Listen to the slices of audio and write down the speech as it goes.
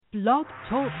Blog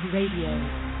Talk Radio.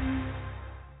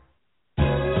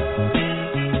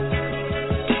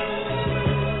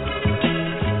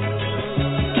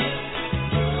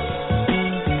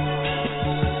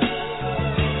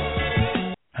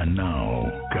 And now,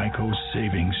 Geico's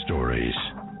Saving Stories.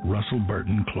 Russell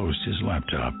Burton closed his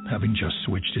laptop, having just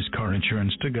switched his car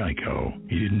insurance to Geico.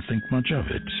 He didn't think much of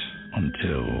it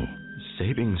until...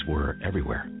 Savings were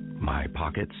everywhere. My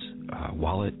pockets,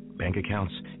 wallet, bank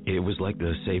accounts. It was like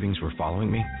the savings were following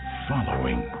me.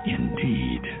 Following,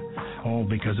 indeed. All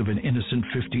because of an innocent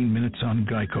 15 minutes on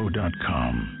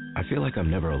Geico.com. I feel like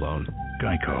I'm never alone.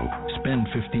 Geico. Spend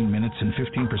 15 minutes and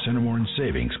 15% or more in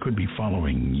savings could be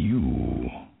following you.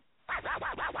 I got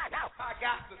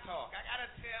to talk. I got to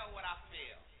tell what I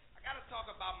feel. I got to talk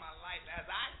about my life as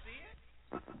I see it.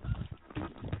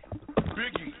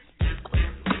 Biggie.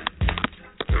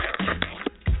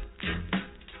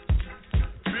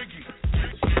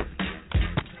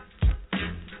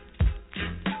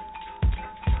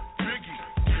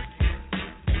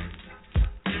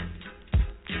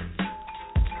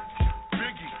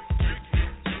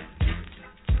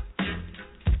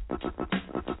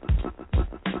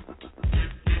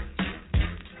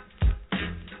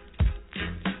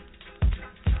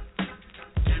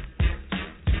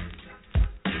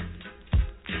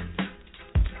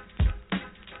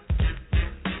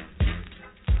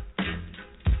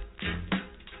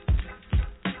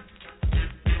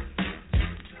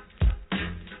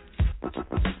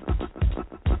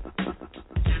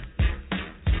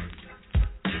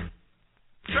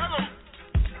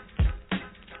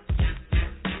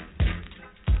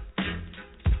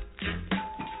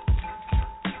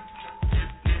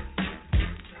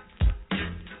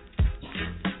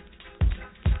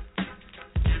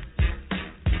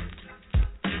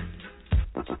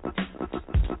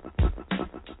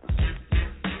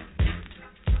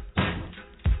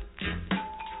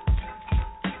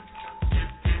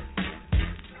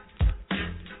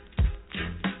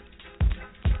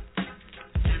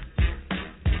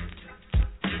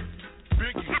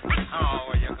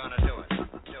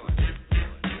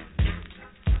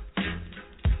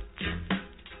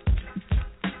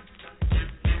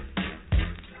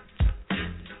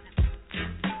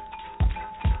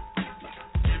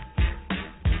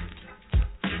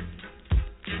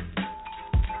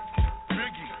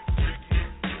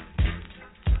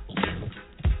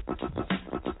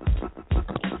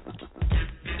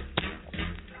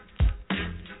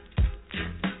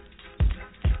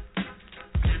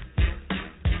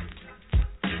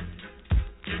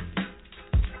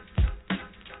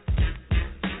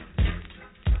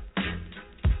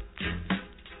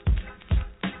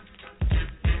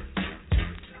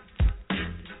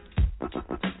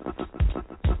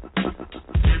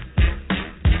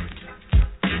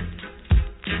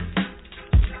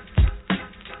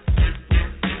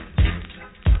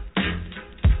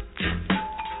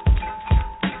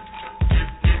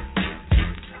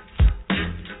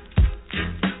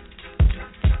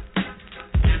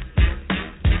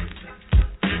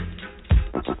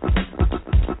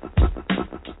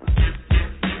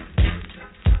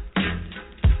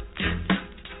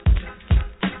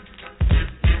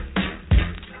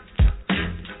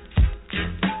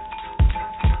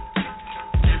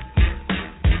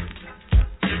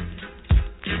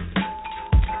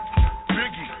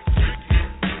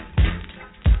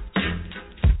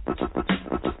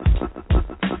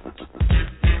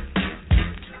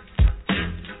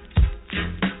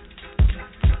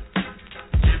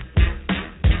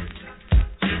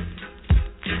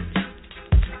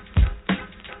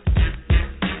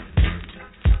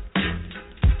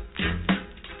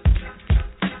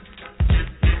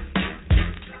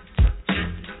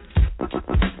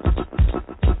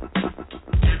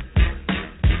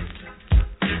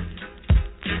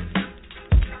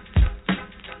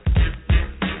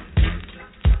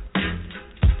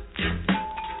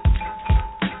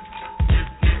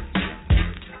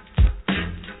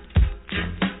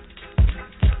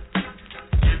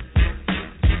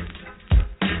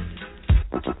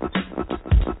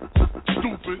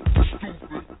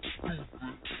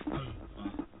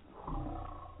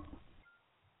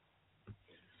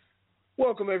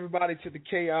 Welcome, everybody, to the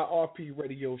KIRP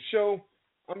Radio Show.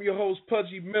 I'm your host,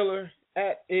 Pudgy Miller,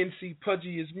 at NC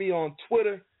Pudgy is me on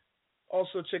Twitter.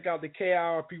 Also, check out the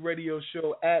KIRP Radio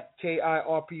Show at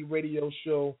KIRP Radio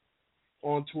Show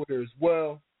on Twitter as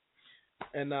well.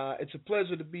 And it's a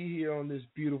pleasure to be here on this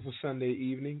beautiful Sunday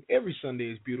evening. Every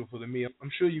Sunday is beautiful to me.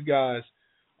 I'm sure you guys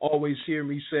always hear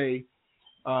me say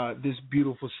this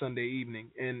beautiful Sunday evening.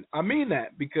 And I mean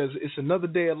that because it's another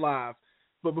day alive.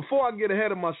 But before I get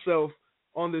ahead of myself,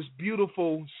 on this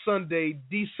beautiful Sunday,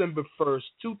 December 1st,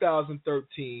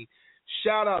 2013.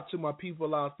 Shout out to my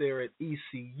people out there at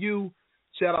ECU.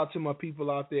 Shout out to my people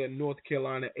out there at North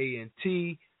Carolina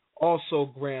A&T.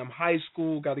 Also, Graham High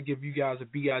School. Got to give you guys a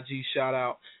BIG shout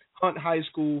out. Hunt High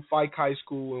School, Fike High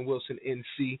School, and Wilson, NC.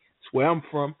 That's where I'm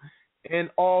from. And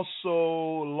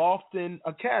also Lofton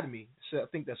Academy. So I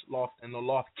think that's Lofton or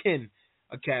Lofkin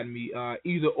Academy.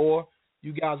 Either or.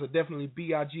 You guys are definitely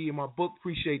BIG in my book.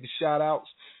 Appreciate the shout outs.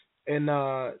 And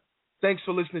thanks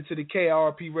for listening to the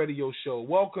KIRP Radio Show.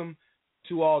 Welcome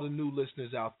to all the new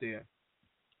listeners out there.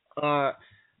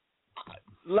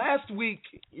 Last week,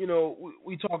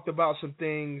 we talked about some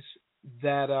things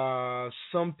that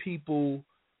some people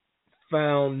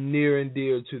found near and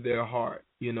dear to their heart,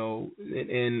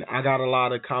 and I got a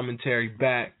lot of commentary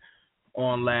back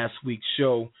on last week's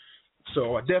show.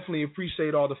 So I definitely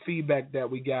appreciate all the feedback that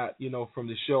we got, from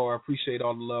the show. I appreciate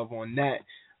all the love on that.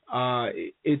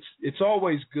 It's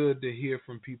always good to hear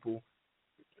from people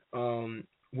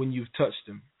when you've touched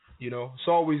them. It's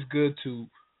always good to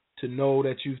know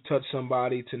that you've touched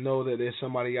somebody, to know that there's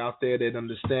somebody out there that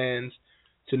understands,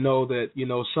 to know that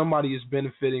somebody is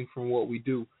benefiting from what we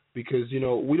do. Because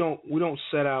we don't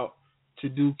set out to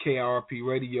do KIRP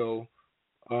Radio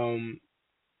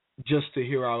just to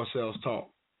hear ourselves talk.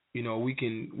 We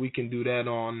can do that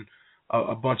on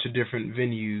a bunch of different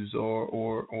venues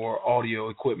or audio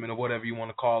equipment or whatever you want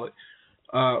to call it.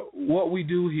 What we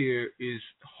do here is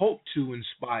hope to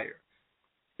inspire,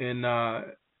 and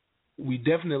we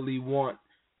definitely want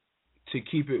to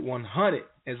keep it 100,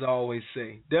 as I always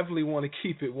say. Definitely want to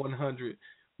keep it 100.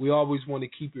 We always want to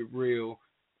keep it real.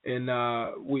 And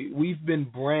we've been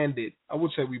branded. I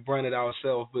would say we branded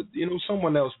ourselves, but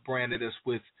someone else branded us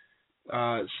with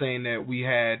saying that we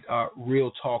had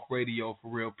real talk radio for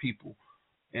real people,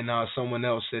 and someone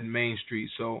else said Main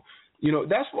Street. So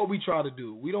that's what we try to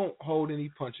do. We don't hold any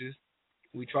punches.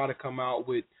 We try to come out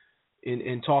with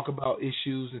and talk about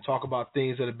issues and talk about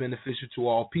things that are beneficial to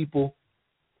all people,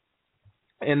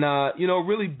 and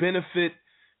really benefit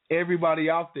everybody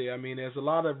out there. I mean, there's a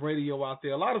lot of radio out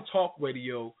there, a lot of talk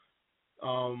radio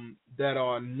that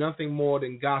are nothing more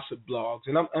than gossip blogs.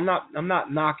 And I'm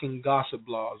not knocking gossip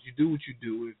blogs. You do what you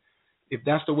do. If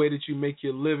that's the way that you make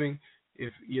your living,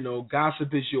 if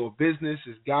gossip is your business,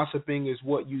 if gossiping is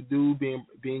what you do,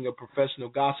 being a professional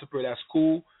gossiper, that's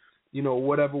cool.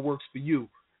 Whatever works for you.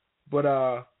 But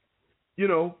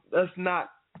that's not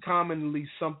commonly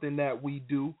something that we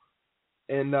do.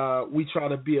 And we try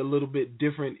to be a little bit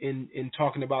different in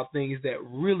talking about things that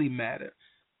really matter,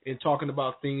 and talking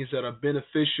about things that are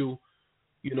beneficial,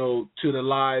 to the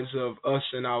lives of us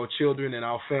and our children and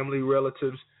our family,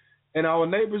 relatives, and our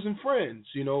neighbors and friends.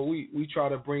 We try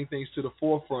to bring things to the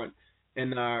forefront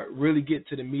and really get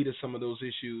to the meat of some of those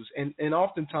issues. And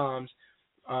oftentimes,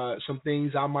 some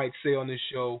things I might say on this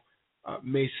show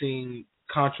may seem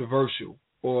controversial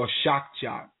or shock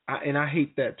jock. And I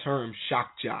hate that term,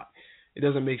 shock jock. It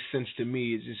doesn't make sense to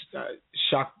me. It's just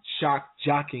shock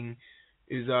jocking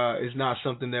is not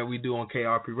something that we do on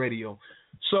KIRP Radio.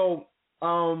 So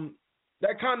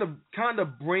that kind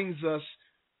of brings us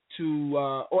to,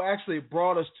 or actually it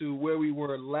brought us to where we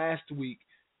were last week,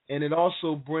 and it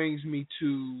also brings me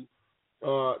to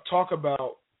talk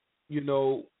about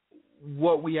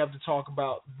what we have to talk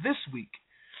about this week.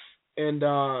 And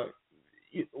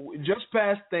just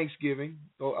past Thanksgiving,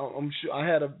 I'm sure I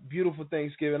had a beautiful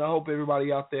Thanksgiving. I hope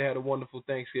everybody out there had a wonderful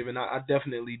Thanksgiving. I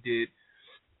definitely did.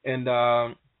 And,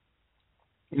 I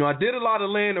did a lot of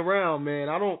laying around, man.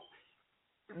 I don't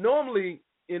normally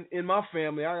in my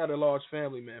family, I got a large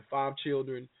family, man, 5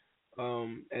 children.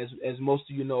 As most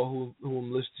of you know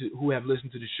who have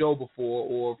listened to the show before,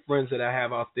 or friends that I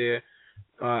have out there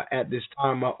at this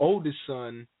time. My oldest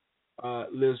son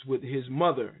lives with his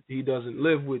mother. He doesn't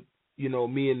live with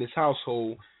me in this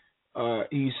household.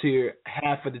 He's here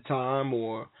half of the time,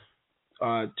 or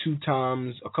 2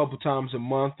 times, a couple times a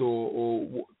month,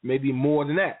 or maybe more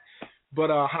than that. But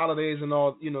holidays and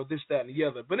all, this, that, and the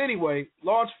other. But anyway,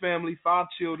 large family, 5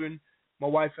 children, my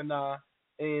wife and I,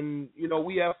 and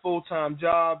we have full-time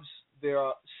jobs. There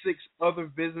are 6 other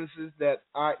businesses that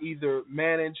I either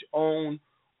manage, own,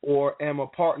 or am a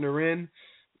partner in.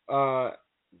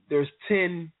 There's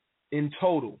 10 in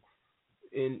total.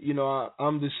 And,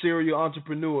 I'm the serial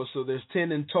entrepreneur, so there's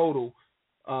 10 in total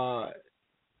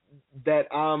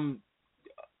that I'm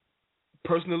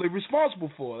personally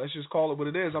responsible for. Let's just call it what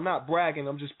it is. I'm not bragging.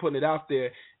 I'm just putting it out there.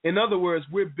 In other words,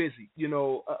 we're busy,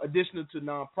 additional to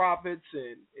nonprofits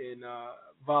and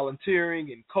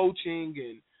volunteering and coaching.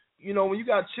 And, when you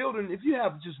got children, if you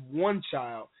have just one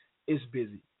child, it's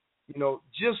busy.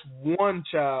 Just one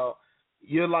child,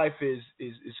 your life is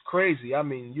crazy. I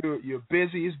mean, you're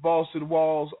busy. It's balls to the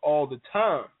walls all the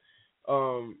time.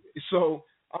 So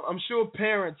I'm sure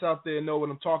parents out there know what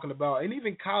I'm talking about, and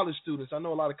even college students. I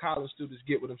know a lot of college students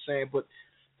get what I'm saying. But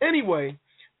anyway,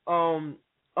 I'm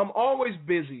always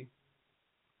busy,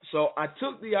 so I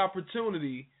took the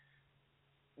opportunity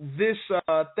this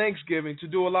Thanksgiving to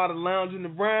do a lot of lounging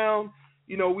around.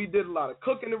 You know, we did a lot of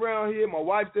cooking around here. My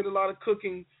wife did a lot of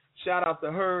cooking. Shout out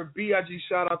to her. BIG,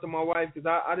 shout out to my wife,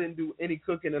 because I didn't do any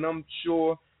cooking, and I'm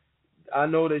sure I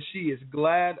know that she is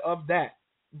glad of that.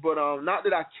 But not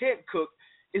that I can't cook,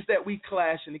 it's that we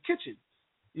clash in the kitchen.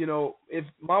 You know, if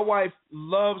my wife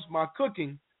loves my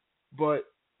cooking, but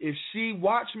if she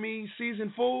watch me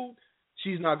season food,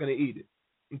 she's not going to eat it.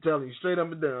 I'm telling you, straight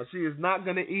up and down. She is not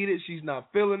going to eat it. She's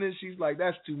not feeling it. She's like,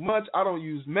 that's too much. I don't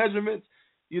use measurements.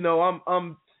 You know,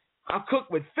 I cook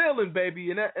with feeling,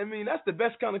 baby, and that's the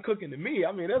best kind of cooking to me.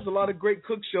 I mean, there's a lot of great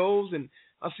cook shows, and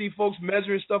I see folks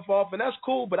measuring stuff off, and that's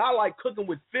cool. But I like cooking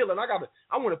with feeling.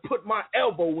 I want to put my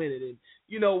elbow in it, and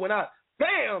you know, when I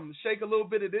bam shake a little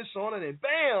bit of this on it, and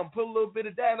bam put a little bit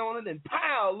of that on it, and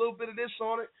pow a little bit of this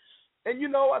on it, and you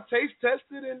know, I taste test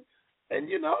it, and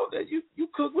you know that you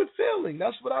cook with feeling.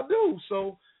 That's what I do.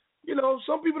 So. You know,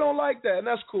 some people don't like that, and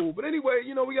that's cool. But anyway,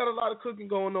 you know, we got a lot of cooking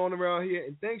going on around here,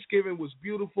 and Thanksgiving was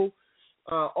beautiful.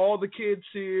 All the kids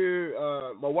here,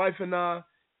 my wife and I,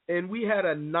 and we had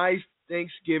a nice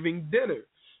Thanksgiving dinner.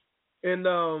 And,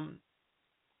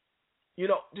 you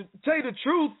know, to tell you the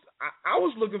truth, I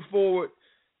was looking forward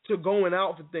to going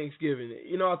out for Thanksgiving.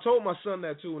 You know, I told my son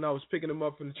that, too, when I was picking him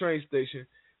up from the train station.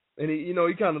 And, he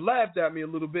kind of laughed at me a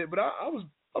little bit, but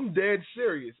I'm dead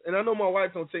serious. And I know my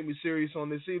wife don't take me serious on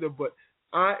this either, but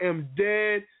I am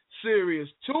dead serious.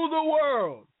 To the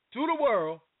world,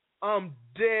 I'm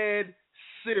dead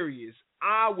serious.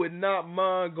 I would not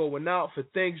mind going out for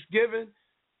Thanksgiving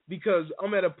because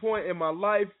I'm at a point in my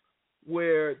life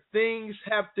where things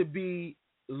have to be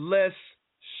less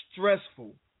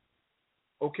stressful,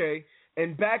 okay?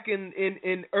 And back in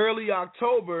early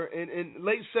October, in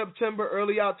late September,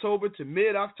 early October to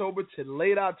mid-October to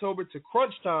late October to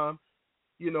crunch time,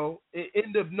 you know,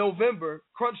 end of November,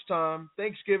 crunch time,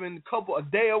 Thanksgiving, a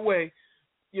day away,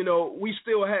 you know, we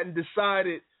still hadn't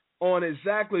decided on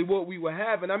exactly what we were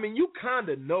having. I mean, you kind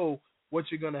of know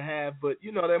what you're going to have, but,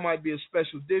 you know, there might be a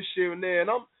special dish here and there, and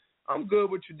I'm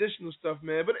good with traditional stuff,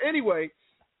 man. But anyway,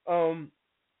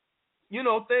 you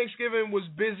know, Thanksgiving was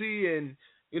busy, and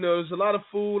you know, there's a lot of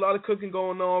food, a lot of cooking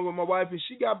going on with my wife, and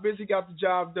she got busy, got the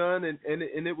job done,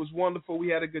 and it was wonderful. We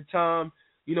had a good time.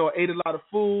 You know, ate a lot of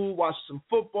food, watched some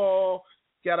football,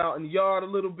 got out in the yard a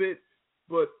little bit.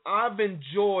 But I've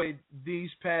enjoyed these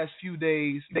past few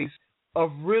days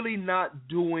of really not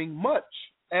doing much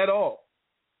at all.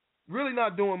 Really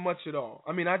not doing much at all.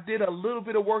 I mean, I did a little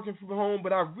bit of working from home,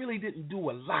 but I really didn't do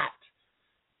a lot.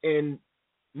 And,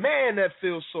 man, that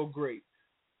feels so great.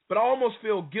 But I almost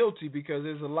feel guilty because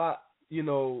there's a lot, you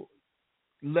know,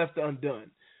 left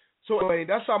undone. So anyway,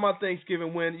 that's how my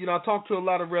Thanksgiving went. You know, I talked to a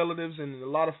lot of relatives and a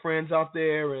lot of friends out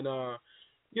there, and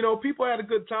you know, people had a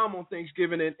good time on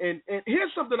Thanksgiving. And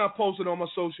here's something I posted on my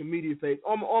social media page,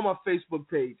 on my Facebook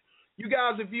page. You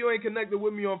guys, if you ain't connected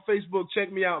with me on Facebook,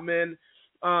 check me out, man.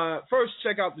 First,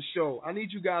 check out the show. I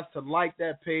need you guys to like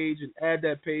that page and add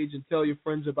that page and tell your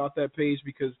friends about that page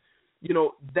because, you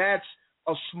know, that's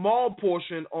a small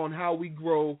portion on how we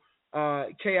grow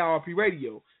KIRP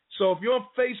Radio. So if you're on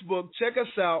Facebook, check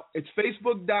us out. It's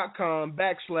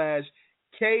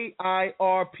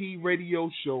facebook.com/KIRP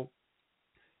Radio Show.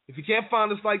 If you can't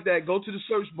find us like that, go to the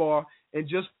search bar and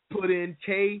just put in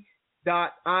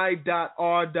K.I.R.P.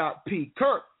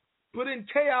 Kirk. Put in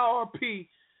KIRP,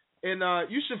 and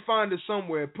you should find it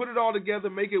somewhere. Put it all together,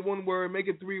 make it one word, make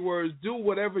it 3 words, do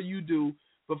whatever you do.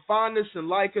 But find us and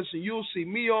like us, and you'll see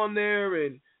me on there.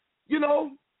 And, you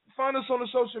know, find us on the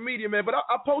social media, man. But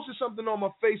I posted something on my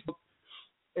Facebook,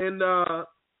 and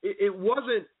it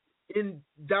wasn't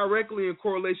directly in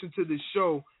correlation to this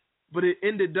show, but it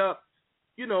ended up,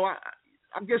 you know, I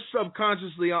guess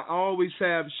subconsciously I always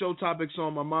have show topics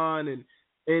on my mind.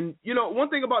 And you know, one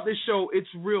thing about this show,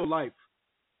 it's real life.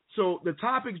 So the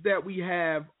topics that we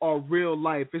have are real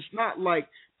life. It's not like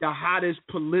the hottest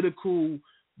political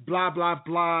blah, blah,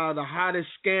 blah, the hottest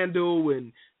scandal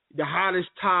and the hottest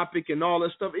topic and all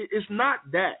that stuff. It's not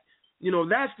that. You know,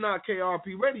 that's not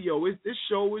KIRP Radio. This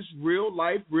show is real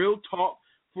life, real talk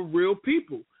for real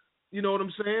people. You know what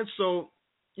I'm saying? So,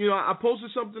 you know, I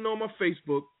posted something on my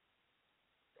Facebook,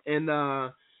 and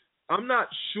I'm not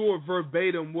sure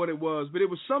verbatim what it was, but it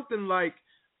was something like,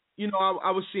 you know,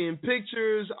 I was seeing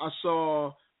pictures. I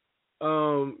saw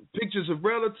pictures of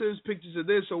relatives, pictures of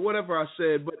this or whatever I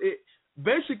said, but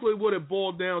basically what it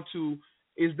boiled down to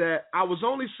is that I was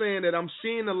only saying that I'm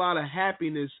seeing a lot of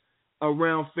happiness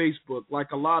around Facebook,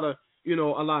 like a lot of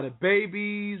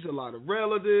babies, a lot of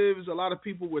relatives, a lot of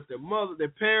people with their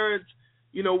parents,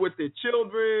 with their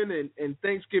children and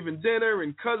Thanksgiving dinner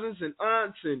and cousins and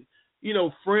aunts and,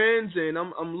 friends. And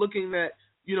I'm looking at,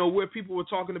 where people were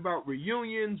talking about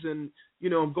reunions and,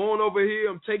 I'm going over here,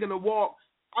 I'm taking a walk.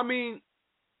 I mean,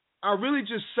 I really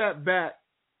just sat back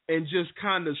and just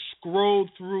kind of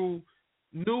scrolled through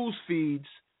news feeds,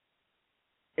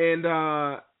 and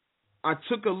I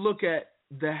took a look at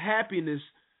the happiness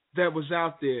that was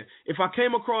out there. If I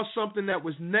came across something that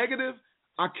was negative,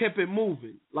 I kept it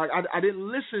moving. Like I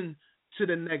didn't listen to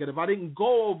the negative. I didn't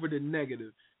go over the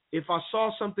negative. If I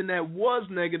saw something that was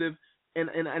negative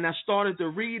and I started to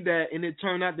read that and it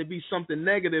turned out to be something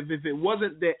negative, if it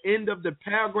wasn't the end of the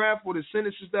paragraph or the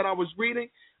sentences that I was reading,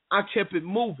 I kept it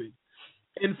moving.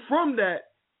 And from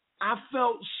that, I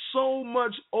felt so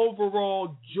much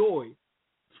overall joy.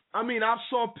 I mean, I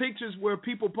saw pictures where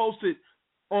people posted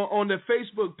on their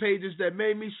Facebook pages that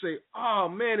made me say, oh,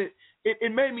 man,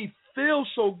 it made me feel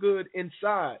so good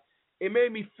inside. It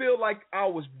made me feel like I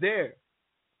was there,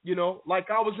 like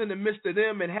I was in the midst of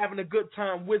them and having a good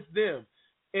time with them.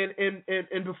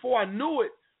 And before I knew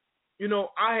it,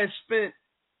 I had spent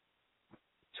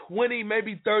 20,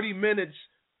 maybe 30 minutes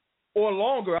or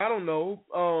longer, I don't know,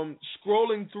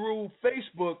 scrolling through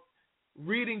Facebook,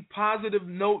 reading positive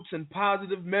notes and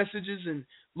positive messages and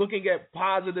looking at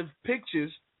positive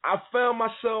pictures. I found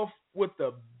myself with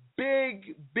a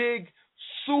big, big,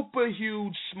 super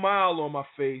huge smile on my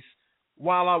face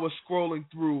while I was scrolling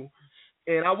through.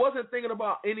 And I wasn't thinking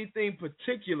about anything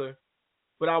particular,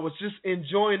 but I was just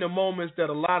enjoying the moments that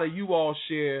a lot of you all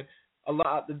shared, a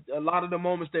lot of the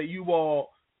moments that you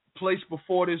all placed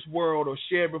before this world or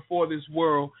shared before this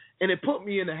world. And it put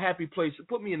me in a happy place. It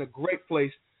put me in a great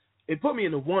place. It put me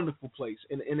in a wonderful place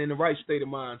and in the right state of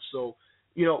mind. So,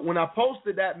 when I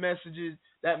posted that message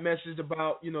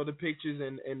about, the pictures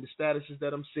and the statuses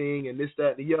that I'm seeing and this,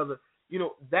 that, and the other,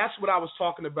 that's what I was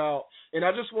talking about. And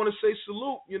I just want to say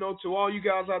salute, to all you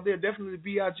guys out there, definitely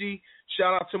BIG.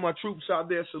 Shout out to my troops out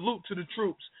there. Salute to the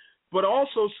troops. But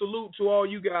also salute to all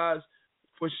you guys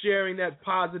for sharing that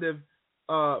positive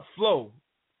flow,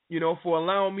 for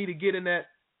allowing me to get in that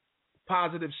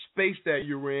positive space that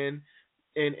you're in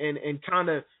and kind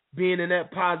of being in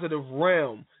that positive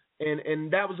realm.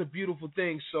 And that was a beautiful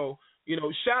thing. So,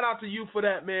 shout out to you for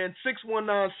that, man.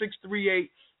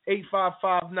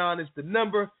 619-638-8559 is the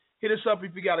number. Hit us up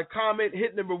if you got a comment.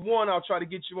 Hit number 1. I'll try to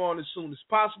get you on as soon as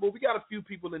possible. We got a few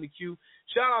people in the queue.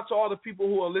 Shout out to all the people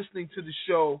who are listening to the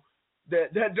show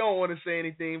that don't want to say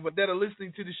anything, but that are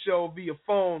listening to the show via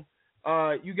phone.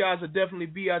 You guys are definitely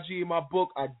BIG in my book.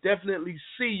 I definitely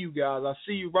see you guys. I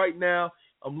see you right now.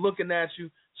 I'm looking at you.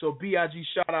 So BIG,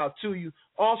 shout out to you.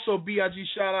 Also, BIG,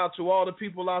 shout out to all the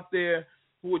people out there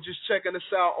who are just checking us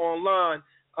out online.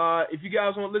 If you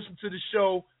guys want to listen to the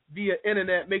show via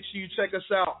internet, make sure you check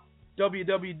us out,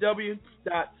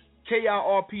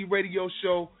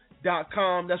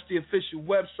 www.KIRPradioshow.com. That's the official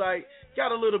website.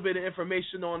 Got a little bit of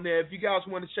information on there. If you guys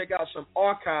want to check out some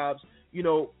archives,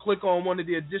 click on one of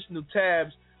the additional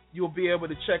tabs. You'll be able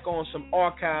to check on some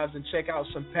archives and check out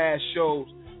some past shows.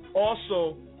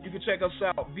 Also, you can check us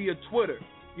out via Twitter.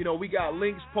 We got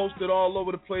links posted all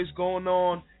over the place going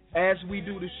on as we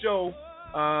do the show.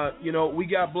 We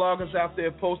got bloggers out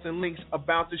there posting links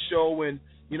about the show, and,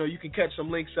 you can catch some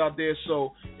links out there.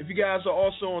 So if you guys are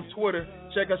also on Twitter,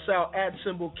 check us out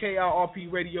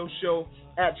 @KIRP Radio Show,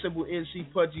 @NC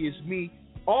Pudgy is me.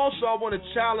 Also, I want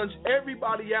to challenge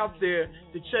everybody out there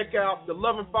to check out the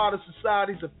Loving Father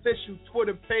Society's official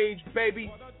Twitter page,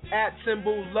 baby,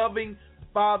 @Loving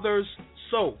Fathers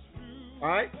Soul. All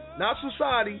right? Not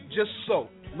society, just soul.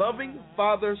 Loving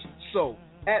Fathers Soul.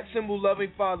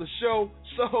 @Loving Fathers Show.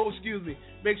 So,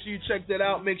 make sure you check that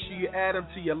out. Make sure you add them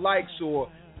to your likes or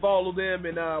follow them,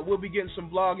 and we'll be getting some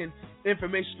blogging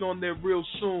information on there real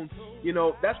soon.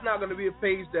 That's not going to be a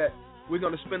page that we're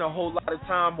going to spend a whole lot of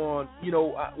time on.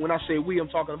 When I say we, I'm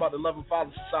talking about the Loving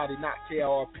Father Society, not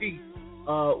KIRP.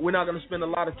 We're not going to spend a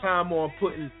lot of time on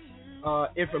putting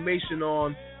information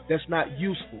on that's not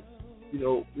useful.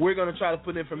 We're going to try to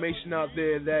put information out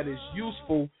there that is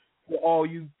useful for all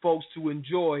you folks to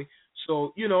enjoy.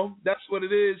 So, that's what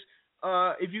it is.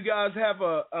 If you guys have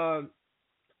a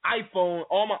iPhone,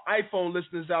 all my iPhone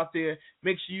listeners out there,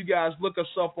 make sure you guys look us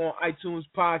up on iTunes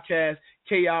Podcast,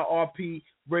 KIRP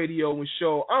Radio and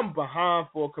Show. I'm behind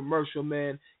for a commercial,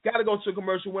 man. Got to go to a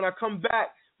commercial. When I come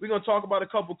back, we're going to talk about a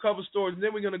couple cover stories, and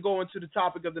then we're going to go into the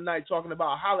topic of the night, talking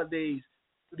about holidays.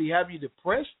 Do they have you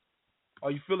depressed?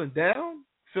 Are you feeling down?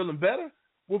 Feeling better?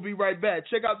 We'll be right back.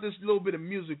 Check out this little bit of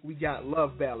music we got,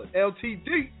 Love Ballad.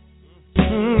 LTD.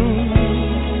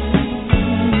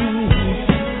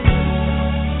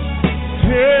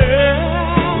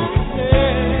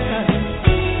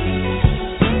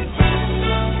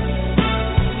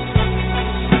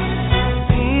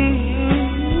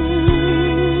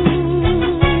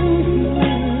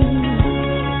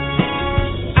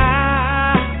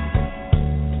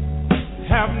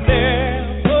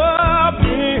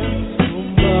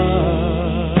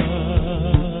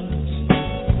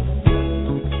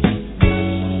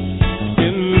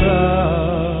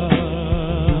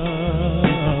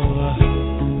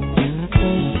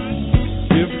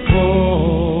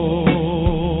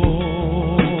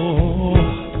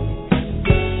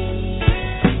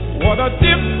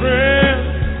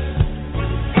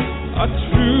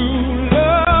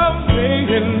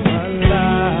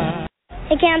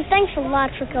 Thanks a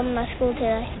lot for coming to my school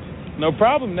today. No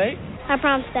problem, Nate. I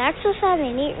promise to exercise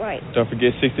and eat right. Don't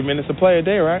forget 60 minutes to play a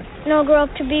day, right? And I'll grow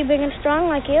up to be big and strong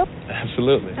like you.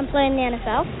 Absolutely. And play in the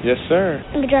NFL. Yes, sir.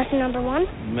 And be drafted number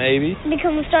 1. Maybe.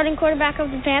 Become the starting quarterback of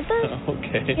the Panthers.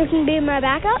 Okay. You can be my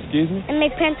backup. Excuse me? And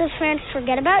make Panthers fans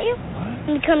forget about you. What?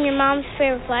 And become your mom's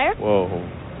favorite player. Whoa.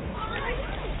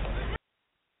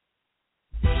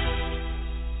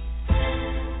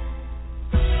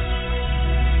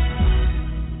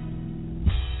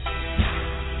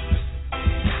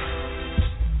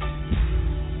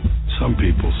 Some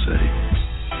people say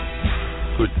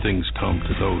good things come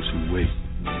to those who wait.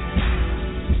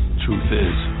 Truth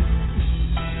is,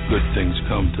 good things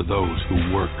come to those who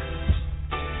work.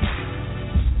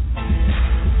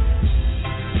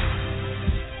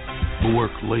 Who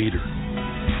work later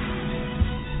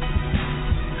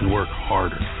and work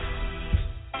harder.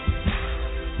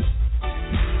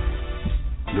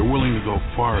 They're willing to go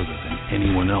farther than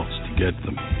anyone else to get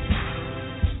them.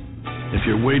 If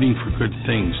you're waiting for good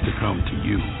things to come to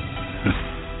you,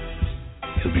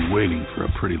 you'll be waiting for a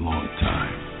pretty long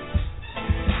time.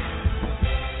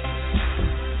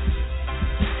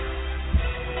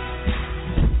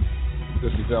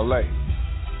 This is LA.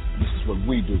 This is what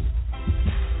we do.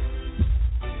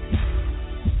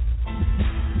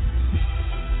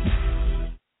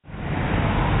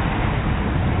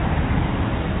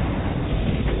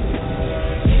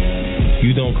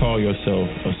 You don't call yourself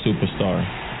a superstar.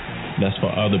 That's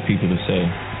for other people to say.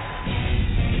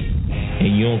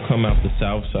 And you don't come out the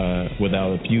South Side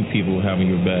without a few people having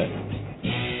your back.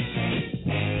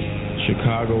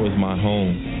 Chicago is my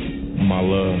home, my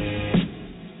love.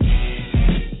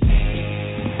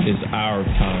 It's our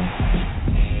time.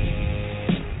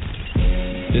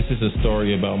 This is a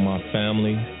story about my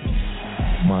family,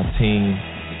 my team,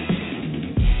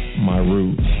 my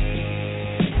roots.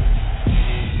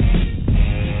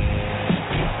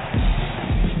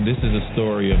 This is a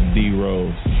story of D.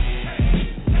 Rose.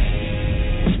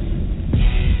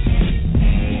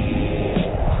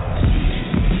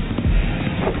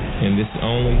 And this is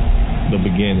only the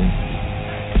beginning.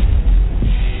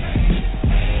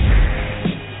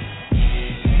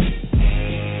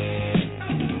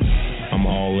 I'm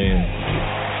all in.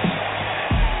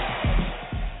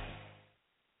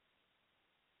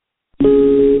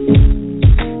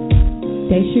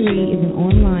 Desherie is an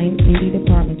online indie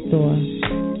department store.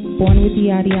 Born with the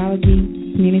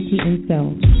ideology, community, and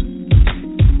self.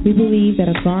 We believe that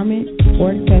a garment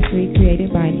or accessory created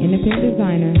by an independent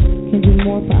designer can do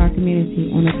more for our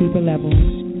community on a deeper level.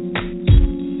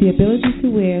 The ability to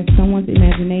wear someone's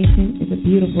imagination is a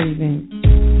beautiful event.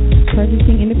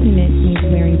 Purchasing independent means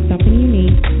wearing something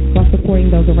unique while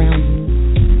supporting those around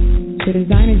you. The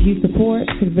designers you support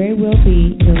could very well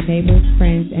be your neighbors,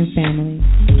 friends, and family.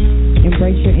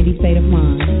 Embrace your indie state of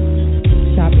mind.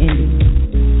 Shop indie.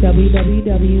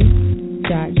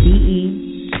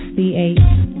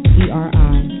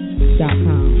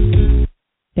 www.DECHERI.com.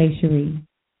 Desherie.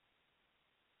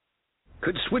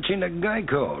 Could switching to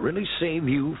Geico really save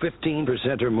you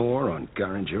 15% or more on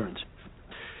car insurance?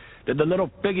 Did the little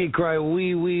piggy cry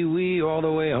wee, wee, wee all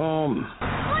the way home?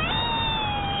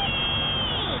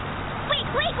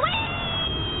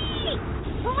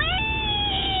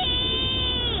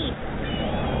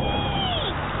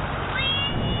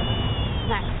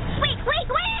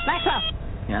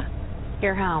 Yeah?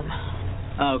 You're home.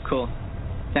 Oh, cool.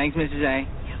 Thanks, Mrs. A.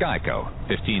 Geico.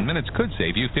 15 minutes could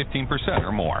save you 15%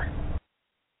 or more.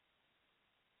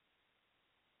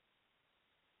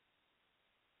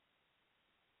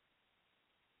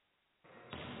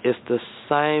 It's the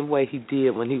same way he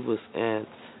did when he was in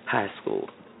high school.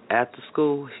 After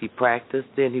school, he practiced,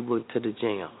 then he went to the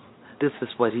gym. this is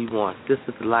what he wants. This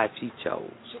is the life he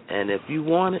chose. And if you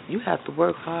want it, you have to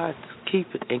work hard to keep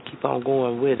it and keep on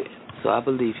going with it. So I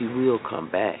believe he will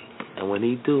come back. And when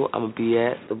he do, I'm going to be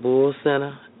at the Bull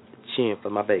Center cheering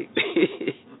for my baby.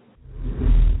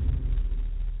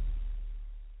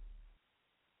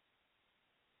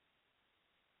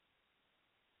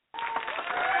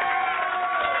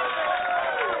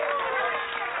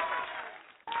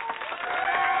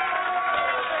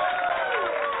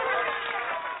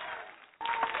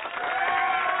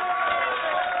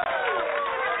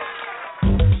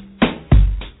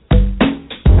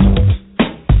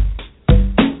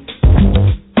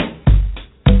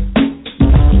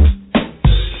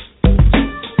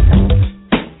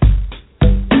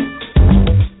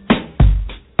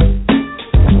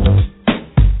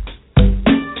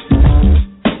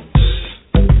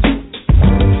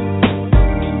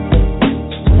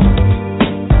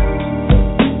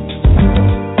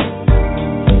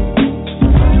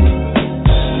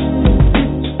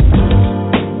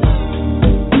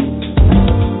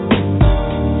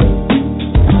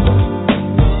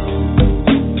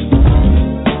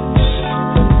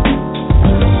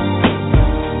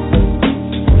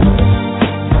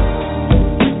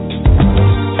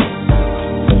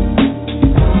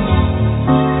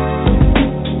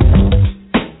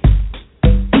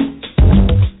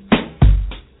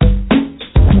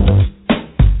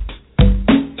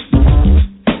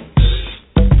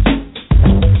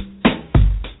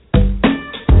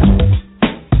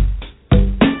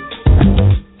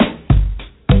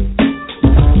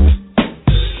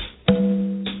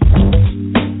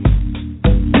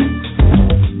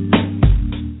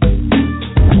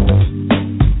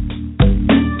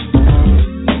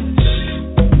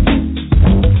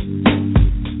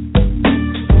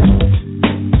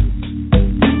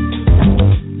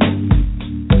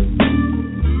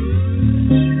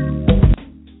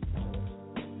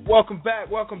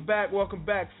 Welcome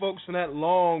back, folks, from that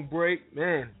long break.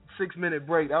 Man, 6-minute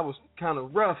break. That was kind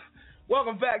of rough.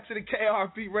 Welcome back to the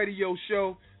KRP Radio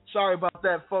Show. Sorry about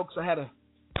that, folks. I had to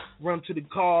run to the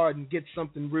car and get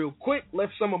something real quick.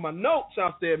 Left some of my notes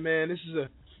out there, man. This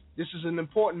is an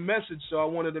important message, so I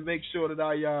wanted to make sure that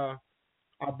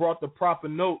I brought the proper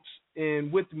notes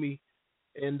in with me,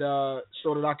 and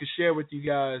so that I could share with you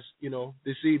guys,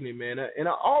 this evening, man. And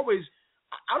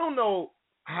I don't know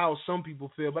how some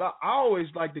people feel, but I always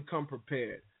like to come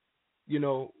prepared.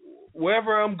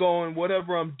 Wherever I'm going,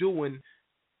 whatever I'm doing,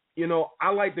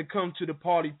 I like to come to the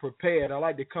party prepared. I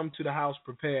like to come to the house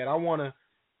prepared. I want to,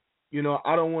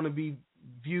 I don't want to be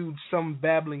viewed some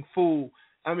babbling fool.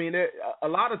 I mean, a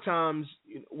lot of times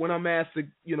when I'm asked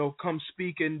to, come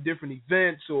speak in different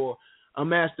events, or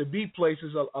I'm asked to be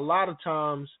places, a lot of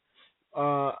times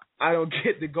I don't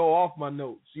get to go off my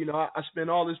notes. I spend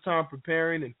all this time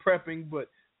preparing and prepping, but,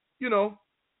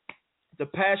 the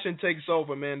passion takes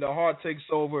over, man. The heart takes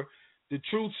over. The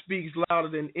truth speaks louder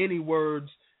than any words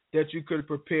that you could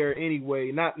prepare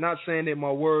anyway. Not saying that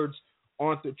my words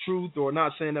aren't the truth, or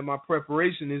not saying that my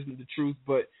preparation isn't the truth,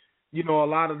 but, a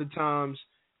lot of the times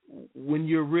when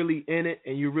you're really in it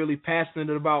and you're really passionate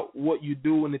about what you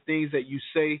do and the things that you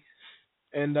say,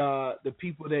 and the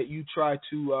people that you try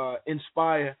to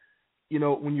inspire,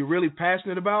 when you're really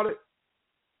passionate about it,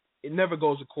 it never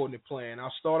goes according to plan.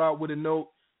 I'll start out with a note,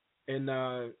 and,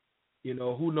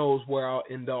 who knows where I'll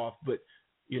end off. But,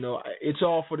 it's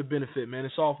all for the benefit, man.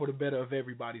 It's all for the better of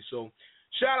everybody. So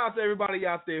shout out to everybody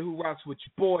out there who rocks with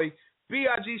your boy.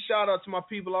 BIG shout out to my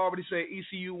people. I already said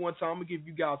ECU one time. I'm going to give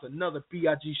you guys another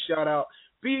BIG shout out.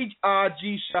 BIG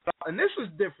shout out. And this is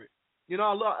different. A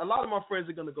lot of my friends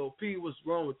are going to go, P, what's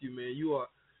wrong with you, man?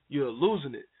 You're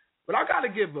losing it. But I got to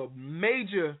give a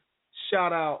major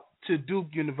shout out to Duke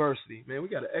University. Man, we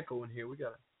got an echo in here. We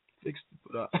got to fix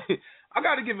it. I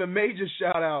got to give a major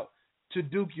shout out to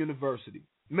Duke University.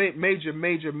 Major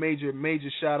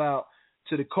shout out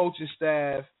to the coaching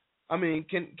staff. I mean,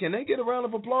 can they get a round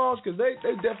of applause? Because they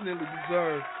definitely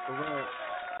deserve a round.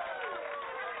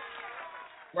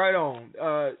 Right on.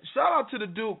 Shout out to the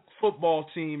Duke football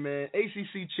team, man.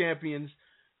 ACC champions,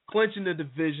 clinching the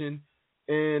division.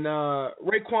 And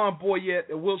Raekwon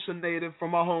Boyette, a Wilson native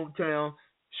from my hometown.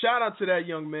 Shout out to that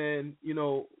young man.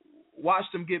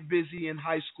 Watched him get busy in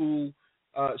high school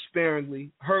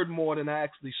sparingly. Heard more than I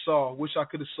actually saw. Wish I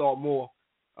could have saw more.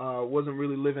 Wasn't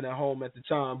really living at home at the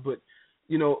time. But,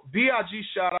 BIG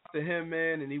shout out to him,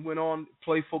 man. And he went on to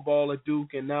play football at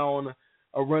Duke, and now on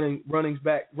a running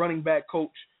back coach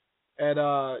at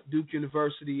Duke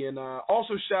University. And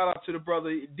also shout out to the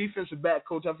brother, defensive back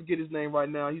coach. I forget his name right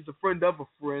now. He's a friend of a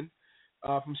friend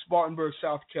from Spartanburg,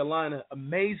 South Carolina.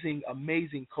 Amazing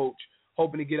coach.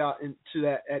 Hoping to get out to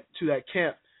that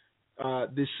camp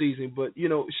this season. But,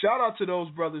 shout out to those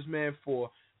brothers, man,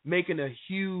 for making a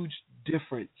huge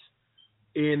difference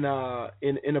in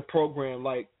a program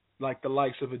like the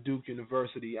likes of a Duke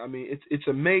University. I mean, it's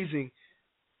amazing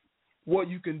what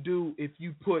you can do if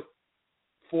you put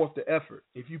forth the effort,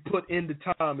 if you put in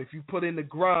the time, if you put in the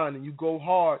grind and you go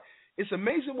hard. It's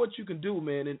amazing what you can do,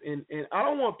 man. And I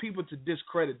don't want people to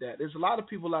discredit that. There's a lot of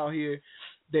people out here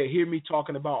that hear me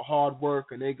talking about hard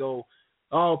work and they go,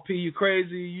 "Oh, P, you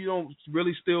crazy. You don't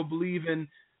really still believe in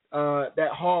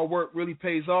that hard work really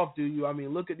pays off, do you? I mean,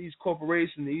 look at these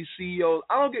corporations, these CEOs."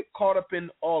 I don't get caught up in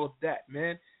all of that,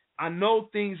 man. I know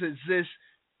things exist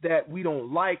that we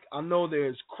don't like. I know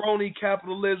there's crony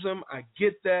capitalism. I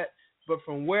get that. But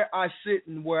from where I sit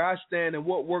and where I stand and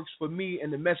what works for me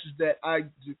and the message that I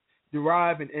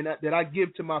derive and that I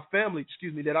give to my family,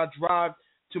 that I drive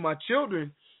to my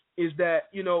children, is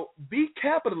that, be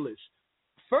capitalist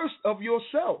first of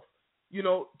yourself.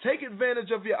 Take advantage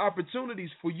of your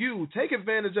opportunities for you. Take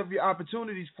advantage of your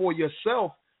opportunities for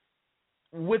yourself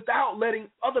without letting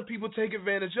other people take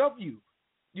advantage of you.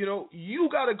 You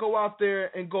got to go out there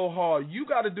and go hard. You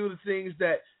got to do the things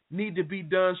that need to be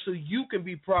done so you can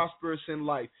be prosperous in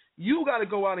life. You got to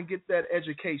go out and get that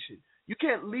education. You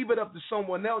can't leave it up to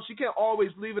someone else. You can't always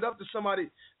leave it up to somebody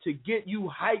to get you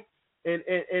hyped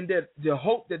and that the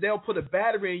hope that they'll put a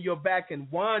battery in your back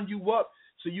and wind you up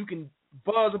so you can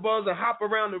buzz and hop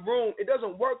around the room. It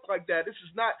doesn't work like that. This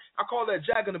is not, I call that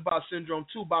Jack in the Box syndrome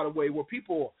too, by the way, where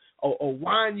people will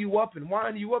wind you up.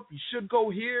 You should go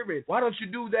here, and why don't you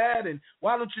do that, and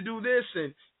why don't you do this,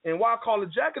 and why I call it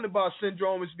Jack in the Box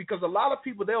syndrome is because a lot of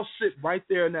people, they'll sit right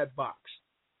there in that box,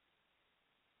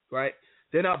 right?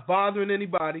 They're not bothering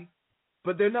anybody,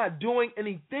 but they're not doing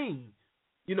anything.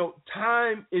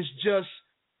 Time is just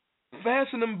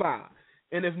passing them by.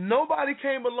 And if nobody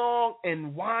came along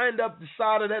and wind up the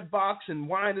side of that box and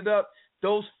wind it up,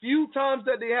 those few times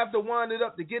that they have to wind it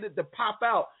up to get it to pop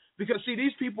out, because, see,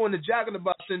 these people in the Jack in the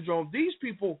Box syndrome, these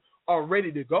people are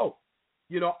ready to go.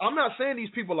 I'm not saying these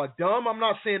people are dumb. I'm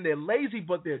not saying they're lazy,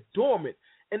 but they're dormant.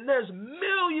 And there's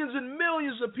millions and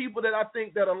millions of people that I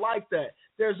think that are like that.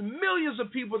 There's millions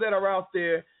of people that are out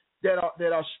there that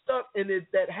are stuck in it,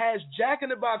 that has Jack in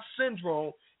the Box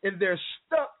syndrome, and they're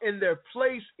stuck in their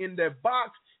place, in their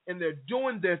box, and they're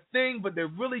doing their thing, but they're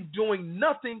really doing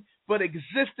nothing but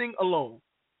existing alone.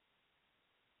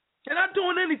 They're not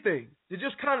doing anything. They're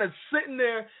just kind of sitting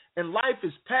there, and life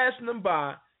is passing them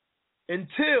by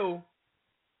until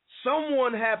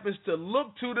someone happens to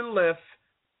look to the left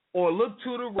or look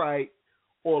to the right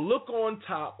or look on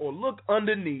top or look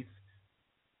underneath,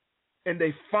 and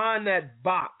they find that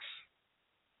box.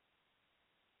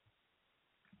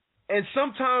 And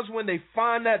sometimes when they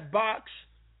find that box,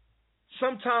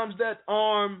 sometimes that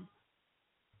arm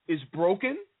is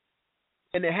broken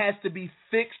and it has to be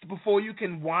fixed before you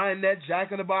can wind that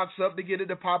Jack in the Box up to get it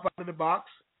to pop out of the box.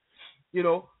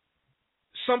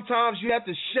 Sometimes you have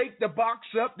to shake the box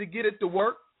up to get it to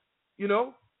work.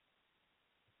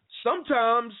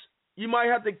 Sometimes you might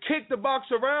have to kick the box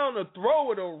around or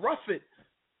throw it or rough it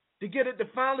to get it to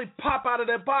finally pop out of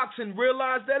that box and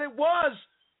realize that it was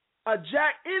a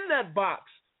jack in that box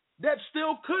that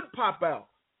still could pop out.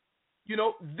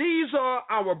 These are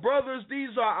our brothers,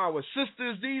 these are our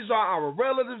sisters, these are our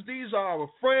relatives, these are our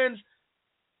friends.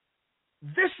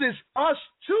 This is us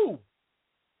too,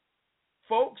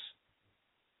 folks.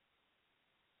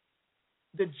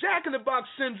 The Jack in the Box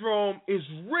syndrome is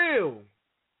real.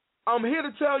 I'm here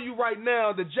to tell you right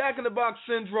now, the Jack in the Box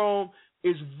syndrome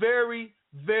is very,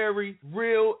 very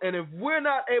real. And if we're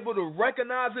not able to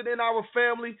recognize it in our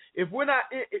family, if we're not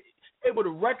able to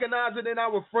recognize it in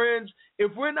our friends,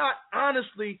 if we're not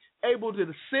honestly able to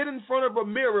sit in front of a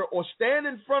mirror or stand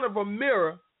in front of a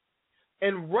mirror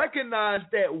and recognize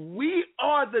that we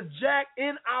are the jack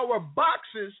in our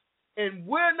boxes, and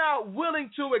we're not willing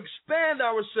to expand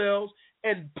ourselves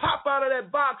and pop out of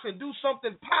that box and do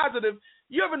something positive.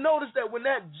 You ever notice that when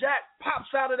that jack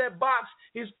pops out of that box,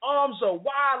 his arms are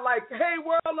wide like, hey,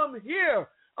 world, I'm here.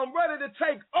 I'm ready to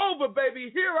take over,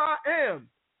 baby. Here I am.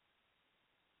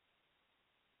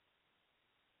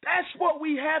 That's what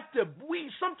we have to,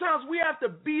 sometimes we have to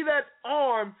be that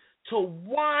arm to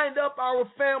wind up our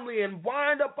family and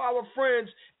wind up our friends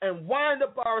and wind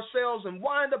up ourselves and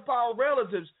wind up our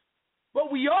relatives.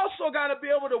 But we also got to be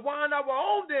able to wind our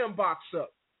own damn box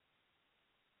up.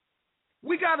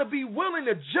 We got to be willing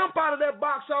to jump out of that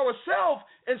box ourselves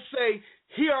and say,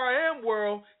 here I am,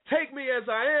 world. Take me as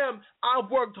I am. I've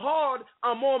worked hard.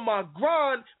 I'm on my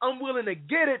grind. I'm willing to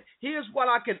get it. Here's what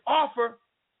I can offer.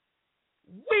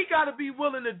 We got to be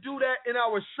willing to do that in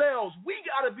ourselves. We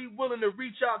got to be willing to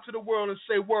reach out to the world and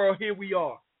say, world, here we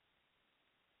are.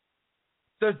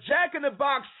 The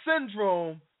Jack-in-the-Box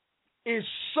syndrome is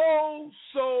so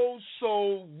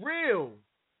real.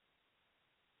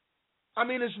 I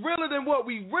mean, it's realer than what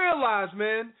we realize,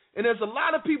 man. And there's a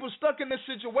lot of people stuck in these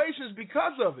situations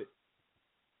because of it.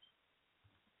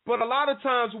 But a lot of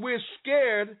times we're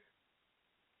scared.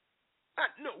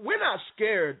 No, we're not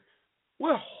scared.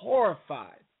 We're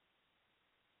horrified.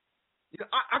 You know,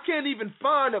 I can't even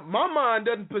find it. My mind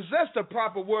doesn't possess the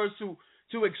proper words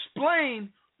to explain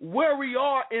where we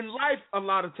are in life a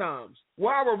lot of times,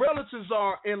 where our relatives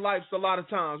are in life a lot of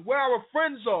times, where our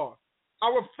friends are,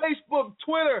 our Facebook,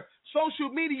 Twitter,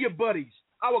 social media buddies,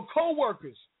 our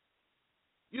coworkers.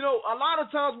 You know, a lot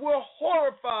of times we're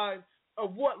horrified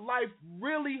of what life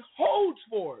really holds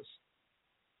for us.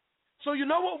 So you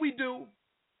know what we do?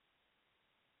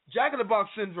 Jack-in-the-Box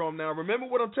syndrome now, remember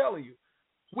what I'm telling you.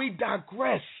 We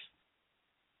digress.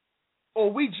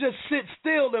 Or we just sit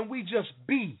still and we just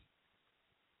be.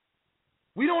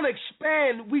 We don't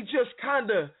expand, we just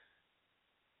kind of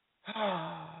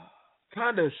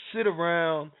sit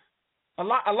around. A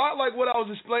lot like what I was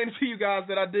explaining to you guys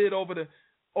that I did over the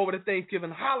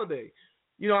Thanksgiving holiday.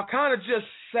 You know, I kind of just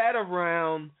sat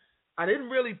around. I didn't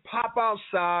really pop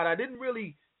outside. I didn't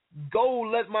really go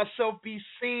let myself be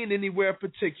seen anywhere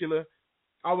particular.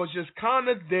 I was just kind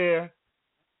of there,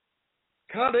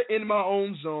 kind of in my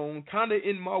own zone, kind of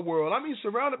in my world. I mean,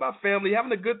 surrounded by family,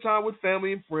 having a good time with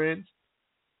family and friends.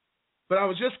 But I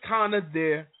was just kind of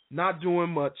there, not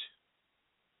doing much,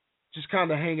 just kind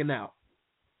of hanging out.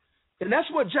 And that's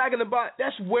what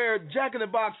that's where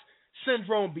Jack-in-the-Box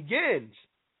syndrome begins.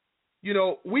 You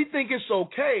know, we think it's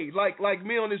okay. Like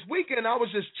me on this weekend, I was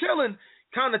just chilling,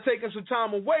 kind of taking some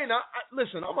time away. Now,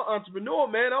 listen, I'm an entrepreneur,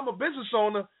 man. I'm a business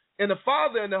owner and a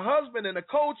father and a husband and a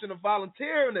coach and a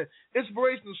volunteer and an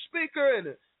inspirational speaker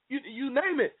and you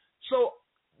name it. So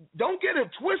don't get it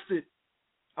twisted.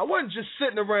 I wasn't just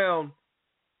sitting around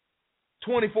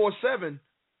 24/7,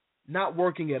 not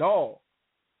working at all.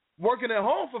 Working at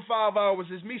home for 5 hours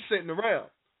is me sitting around,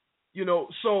 you know.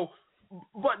 So,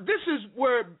 but this is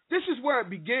where it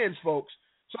begins, folks.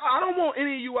 So I don't want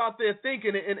any of you out there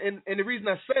thinking, and the reason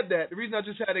I said that, the reason I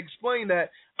just had to explain that,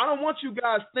 I don't want you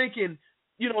guys thinking,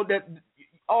 you know, that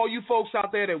all you folks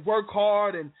out there that work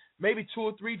hard and maybe 2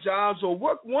 or 3 jobs or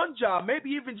work one job, maybe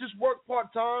even just work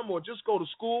part-time or just go to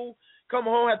school, come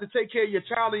home, have to take care of your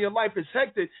child and your life is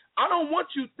hectic. I don't want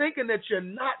you thinking that you're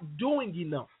not doing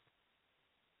enough.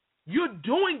 You're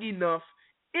doing enough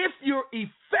if you're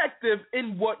effective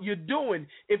in what you're doing.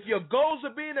 If your goals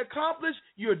are being accomplished,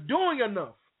 you're doing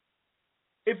enough.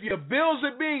 If your bills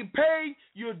are being paid,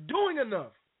 you're doing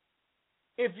enough.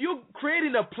 If you're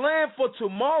creating a plan for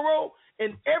tomorrow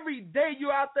and every day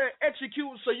you're out there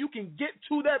executing so you can get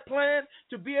to that plan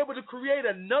to be able to create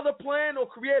another plan or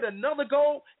create another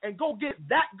goal and go get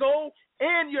that goal,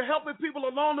 and you're helping people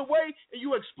along the way and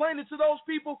you explain it to those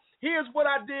people, here's what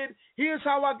I did, here's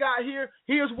how I got here,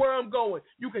 here's where I'm going.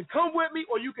 You can come with me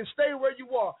or you can stay where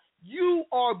you are. You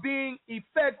are being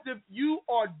effective. You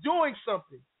are doing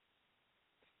something.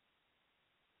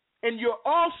 And you're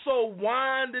also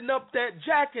winding up that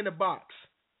Jack-in-the-Box.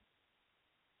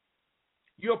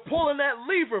 You're pulling that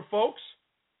lever, folks.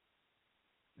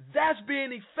 That's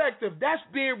being effective. That's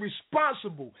being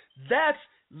responsible. That's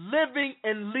living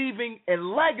and leaving a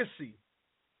legacy.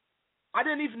 I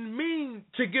didn't even mean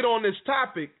to get on this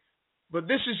topic, but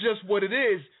this is just what it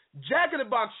is.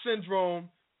 Jack-in-the-Box syndrome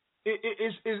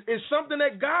is something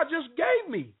that God just gave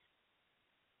me.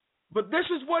 But this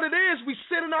is what it is. We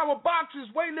sit in our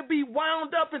boxes waiting to be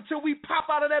wound up until we pop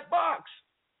out of that box.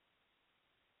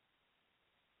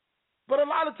 But a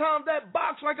lot of times that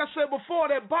box, like I said before,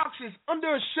 that box is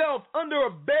under a shelf, under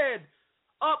a bed,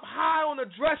 up high on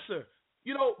a dresser,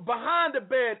 you know, behind the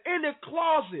bed, in the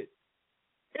closet,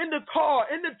 in the car,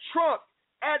 in the trunk,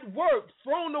 at work,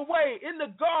 thrown away, in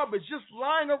the garbage, just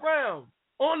lying around,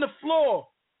 on the floor.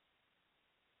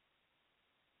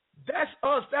 That's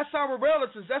us. That's our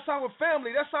relatives. That's our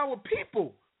family. That's our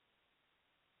people.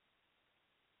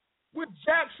 We're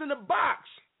jacks in the box.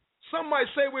 Some might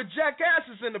say we're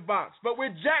jackasses in the box, but we're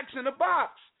jacks in the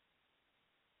box.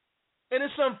 And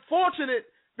it's unfortunate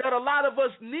that a lot of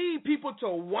us need people to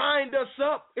wind us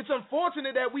up. It's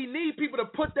unfortunate that we need people to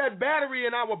put that battery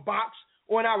in our box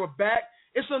or in our back.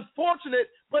 It's unfortunate,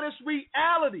 but it's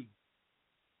reality.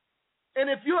 And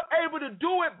if you're able to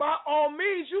do it, by all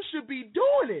means, you should be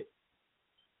doing it.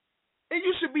 And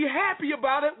you should be happy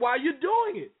about it while you're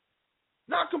doing it,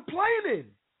 not complaining.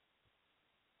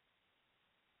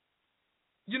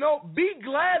 You know, be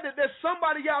glad that there's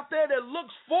somebody out there that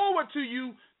looks forward to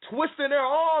you twisting their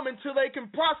arm until they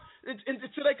can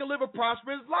live a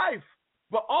prosperous life.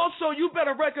 But also, you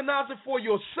better recognize it for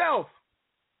yourself.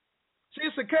 See,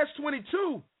 it's a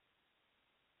catch-22.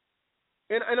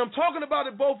 And I'm talking about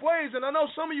it both ways. And I know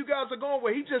some of you guys are going,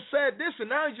 well, he just said this and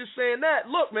now he's just saying that.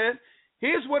 Look, man,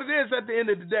 here's what it is at the end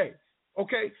of the day.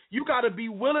 Okay? You got to be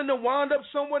willing to wind up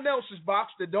someone else's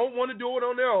box that don't want to do it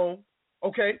on their own.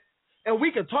 Okay? And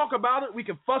we can talk about it. We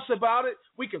can fuss about it.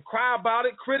 We can cry about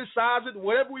it, criticize it,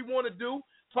 whatever we want to do.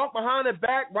 Talk behind their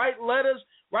back, write letters,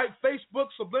 write Facebook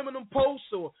subliminal posts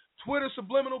or Twitter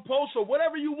subliminal posts or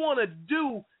whatever you want to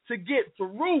do to get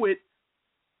through it.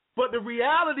 But the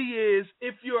reality is,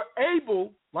 if you're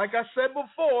able, like I said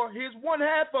before, here's one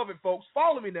half of it, folks.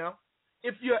 Follow me now.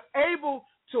 If you're able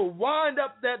to wind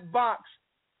up that box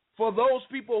for those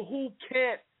people who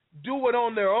can't do it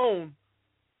on their own,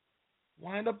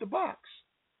 wind up the box.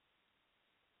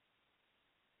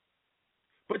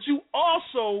 But you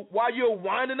also, while you're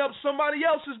winding up somebody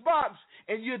else's box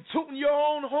and you're tooting your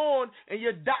own horn and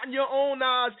you're dotting your own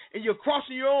I's and you're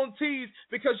crossing your own T's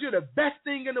because you're the best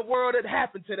thing in the world that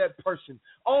happened to that person.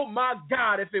 Oh, my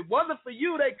God, if it wasn't for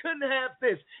you, they couldn't have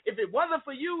this. If it wasn't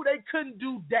for you, they couldn't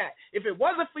do that. If it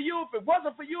wasn't for you, if it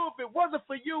wasn't for you, if it wasn't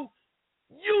for you,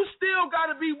 you still got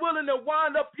to be willing to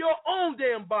wind up your own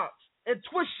damn box and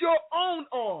twist your own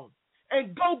arm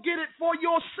and go get it for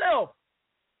yourself.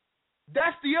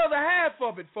 That's the other half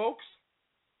of it, folks.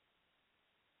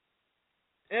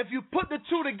 And if you put the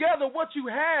two together, what you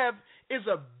have is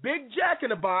a big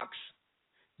jack-in-the-box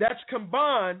that's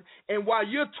combined, and while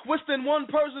you're twisting one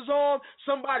person's arm,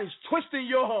 somebody's twisting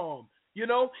your arm, you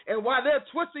know? And while they're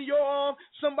twisting your arm,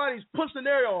 somebody's pushing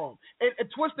their arm and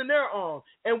twisting their arm.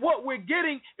 And what we're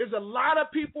getting is a lot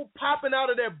of people popping out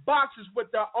of their boxes with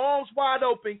their arms wide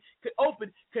open,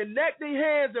 connecting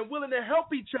hands and willing to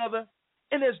help each other.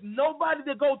 And there's nobody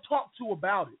to go talk to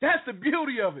about it. That's the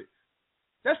beauty of it.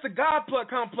 That's the God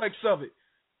complex of it.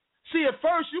 See, at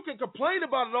first, you can complain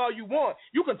about it all you want.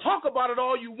 You can talk about it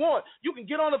all you want. You can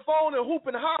get on the phone and hoop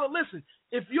and holler. Listen,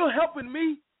 if you're helping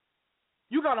me,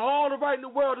 you got all the right in the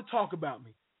world to talk about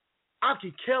me. I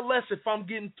can care less if I'm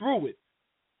getting through it.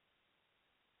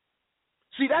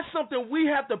 See, that's something we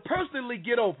have to personally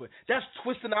get over. That's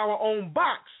twisting our own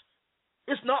box.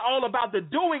 It's not all about the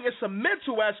doing. It's a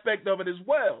mental aspect of it as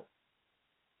well.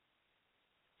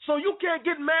 So you can't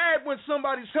get mad when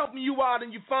somebody's helping you out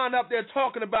and you find out they're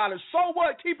talking about it. So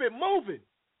what? Keep it moving.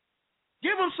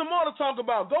 Give them some more to talk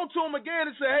about. Go to them again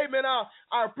and say, hey, man,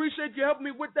 I appreciate you helping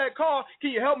me with that car.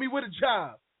 Can you help me with a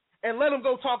job? And let them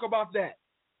go talk about that.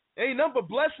 Ain't nothing but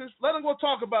blessings. Let them go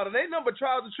talk about it. Ain't nothing but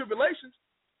trials and tribulations.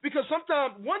 Because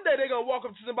sometimes one day they're going to walk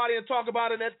up to somebody and talk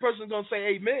about it, and that person's going to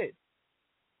say amen.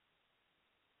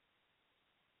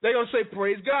 They're going to say,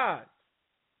 praise God.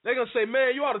 They're going to say,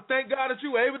 man, you ought to thank God that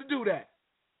you were able to do that.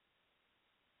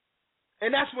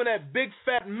 And that's when that big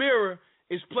fat mirror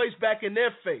is placed back in their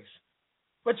face.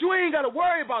 But you ain't got to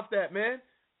worry about that, man.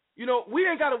 You know, we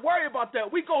ain't got to worry about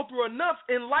that. We go through enough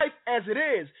in life as it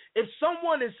is. If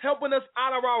someone is helping us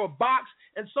out of our box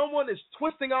and someone is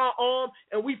twisting our arm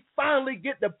and we finally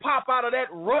get to pop out of that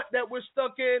rut that we're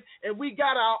stuck in and we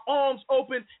got our arms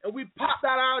open and we popped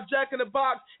out our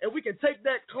jack-in-the-box and we can take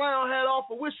that clown hat off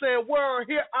and we're saying, well,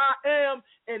 here I am,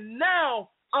 and now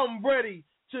I'm ready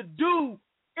to do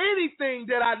anything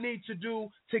that I need to do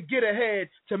to get ahead,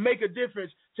 to make a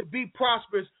difference, to be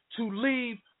prosperous, to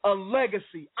leave a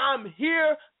legacy. I'm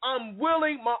here, I'm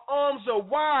willing, my arms are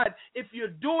wide. If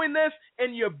you're doing this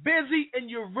and you're busy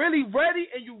and you're really ready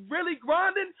and you're really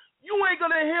grinding, you ain't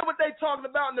going to hear what they talking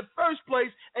about in the first place.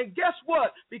 And guess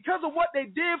what? Because of what they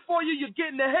did for you, you're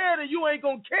getting ahead and you ain't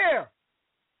going to care.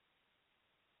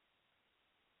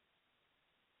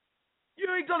 You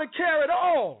ain't going to care at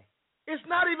all. It's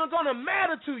not even going to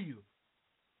matter to you.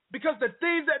 Because the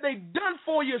things that they've done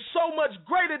for you are so much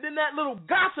greater than that little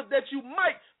gossip that you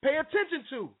might pay attention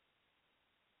to.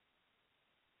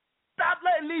 Stop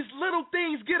letting these little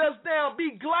things get us down.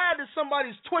 Be glad that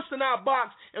somebody's twisting our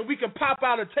box and we can pop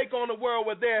out and take on the world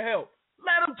with their help.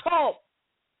 Let them talk.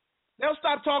 They'll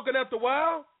stop talking after a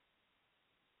while.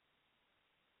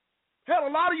 Hell,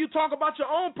 a lot of you talk about your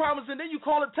own problems and then you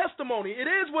call it testimony. It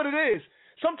is what it is.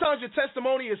 Sometimes your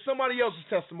testimony is somebody else's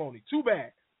testimony. Too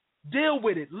bad. Deal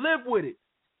with it. Live with it.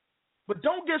 But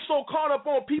don't get so caught up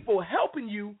on people helping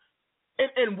you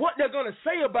and what they're going to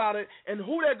say about it and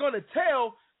who they're going to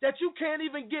tell that you can't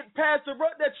even get past the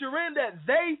rut that you're in that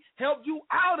they helped you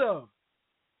out of.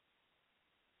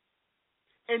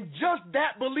 And just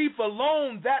that belief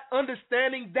alone, that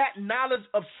understanding, that knowledge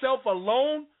of self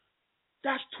alone,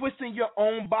 that's twisting your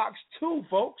own box too,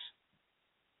 folks.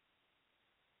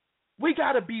 We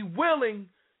got to be willing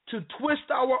to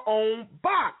twist our own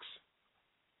box.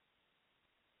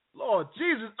 Lord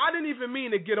Jesus, I didn't even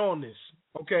mean to get on this,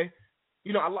 okay?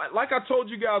 You know, like I told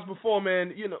you guys before,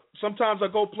 man, you know, sometimes I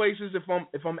go places if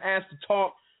I'm asked to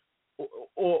talk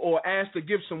or asked to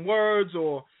give some words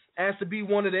or asked to be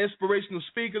one of the inspirational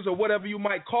speakers or whatever you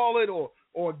might call it or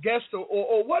a guest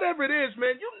or whatever it is,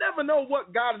 man, you never know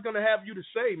what God is going to have you to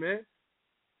say, man.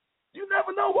 You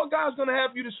never know what God's going to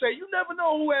have you to say. You never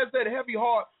know who has that heavy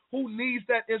heart, who needs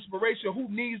that inspiration, who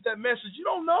needs that message. You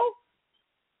don't know.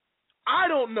 I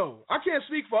don't know. I can't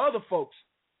speak for other folks.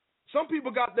 Some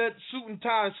people got that suit and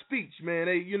tie speech, man.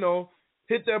 They, you know,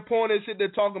 hit their pointers, hit their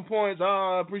talking points.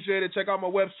 I appreciate it. Check out my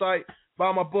website,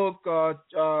 buy my book,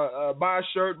 buy a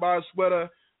shirt, buy a sweater,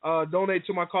 donate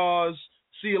to my cause.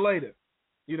 See you later.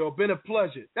 You know, been a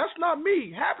pleasure. That's not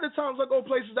me. Half of the times I go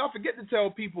places, I forget to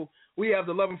tell people we have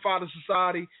the Loving Father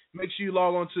Society. Make sure you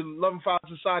log on to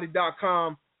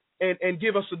lovingfathersociety.com and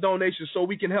give us a donation so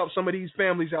we can help some of these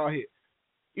families out here.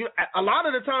 You know, a lot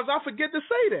of the times I forget to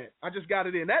say that. I just got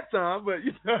it in that time, but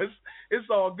you know, it's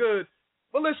all good.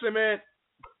 But listen, man,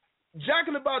 Jack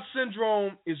in the Box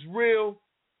syndrome is real.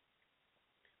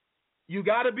 You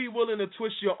got to be willing to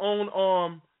twist your own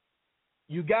arm.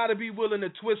 You got to be willing to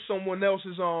twist someone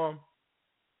else's arm.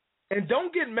 And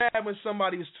don't get mad when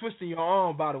somebody is twisting your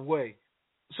arm, by the way.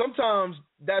 Sometimes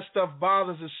that stuff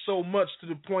bothers us so much to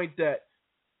the point that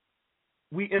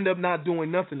we end up not doing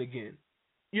nothing again.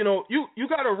 You know, you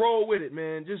got to roll with it,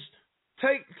 man. Just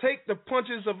take the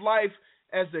punches of life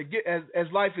as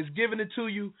life is giving it to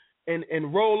you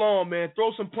and roll on, man.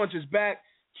 Throw some punches back,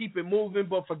 keep it moving.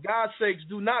 But for God's sakes,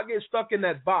 do not get stuck in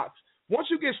that box. Once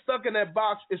you get stuck in that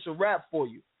box, it's a wrap for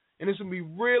you. And it's going to be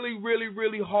really, really,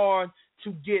 really hard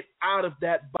to get out of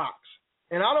that box.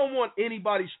 And I don't want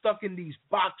anybody stuck in these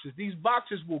boxes. These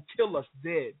boxes will kill us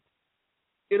dead.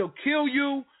 It'll kill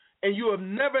you, and you have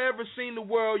never, ever seen the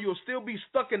world. You'll still be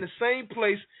stuck in the same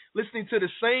place, listening to the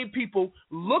same people,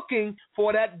 looking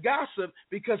for that gossip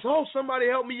because, oh, somebody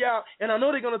help me out, and I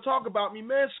know they're going to talk about me.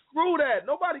 Man, screw that.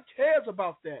 Nobody cares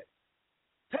about that.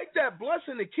 Take that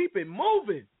blessing and keep it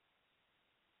moving.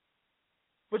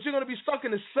 But you're going to be stuck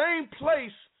in the same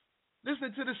place,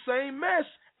 listening to the same mess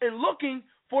and looking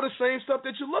for the same stuff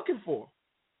that you're looking for.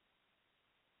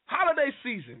 Holiday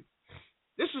season.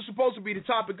 This was supposed to be the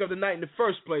topic of the night in the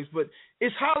first place, but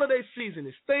it's holiday season.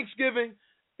 It's Thanksgiving.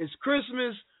 It's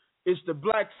Christmas. It's the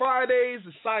Black Fridays,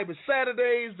 the Cyber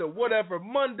Saturdays, the whatever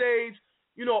Mondays.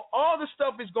 You know, all the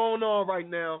stuff is going on right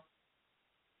now.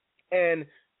 And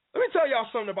let me tell y'all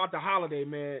something about the holiday,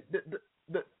 man.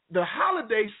 The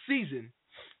holiday season,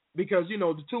 because, you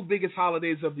know, the two biggest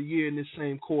holidays of the year in this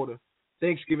same quarter,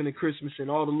 Thanksgiving and Christmas, and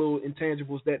all the little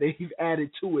intangibles that they've added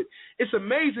to it. It's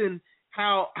amazing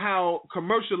how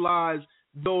commercialized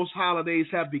those holidays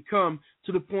have become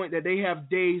to the point that they have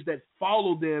days that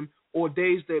follow them or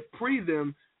days that pre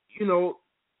them, you know,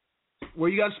 where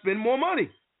you got to spend more money.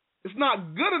 It's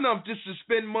not good enough just to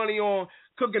spend money on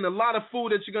cooking a lot of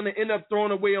food that you're going to end up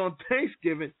throwing away on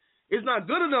Thanksgiving. It's not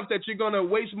good enough that you're going to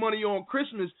waste money on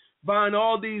Christmas buying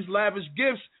all these lavish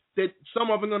gifts that some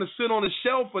of them are going to sit on the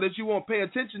shelf or that you won't pay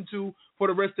attention to for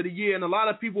the rest of the year. And a lot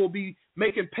of people will be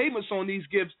making payments on these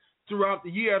gifts throughout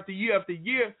the year after year after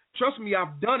year. Trust me,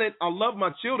 I've done it. I love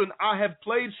my children. I have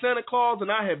played Santa Claus, and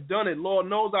I have done it. Lord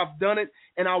knows I've done it,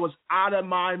 and I was out of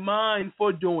my mind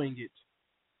for doing it.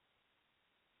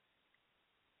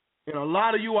 And a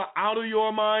lot of you are out of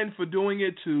your mind for doing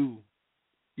it too.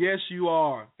 Yes, you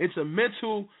are. It's a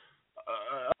mental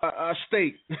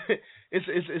state.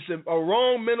 It's a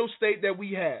wrong mental state that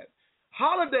we have.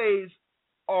 Holidays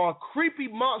are creepy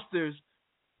monsters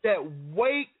that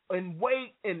wait and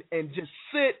just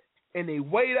sit, and they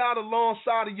wait out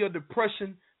alongside of your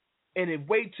depression, and they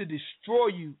wait to destroy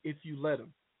you if you let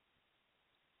them.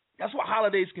 That's what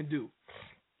holidays can do.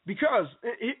 Because,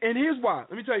 and here's why.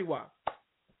 Let me tell you why.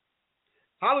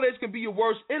 Holidays can be your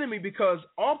worst enemy because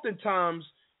oftentimes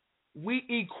we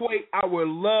equate our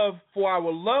love for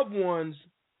our loved ones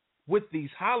with these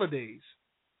holidays,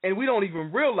 and we don't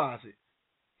even realize it.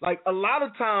 Like a lot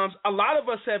of times, a lot of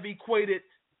us have equated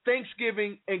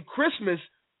Thanksgiving and Christmas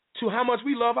to how much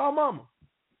we love our mama,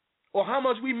 or how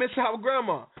much we miss our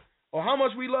grandma, or how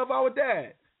much we love our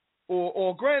dad,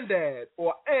 or granddad,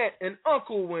 or aunt and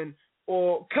uncle, and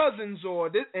or cousins, or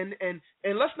this, and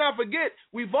let's not forget,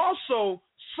 we've also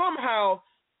somehow,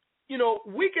 you know,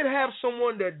 we could have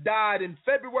someone that died in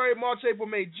February, March, April,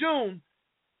 May, June,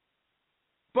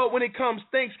 but when it comes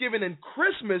Thanksgiving and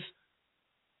Christmas,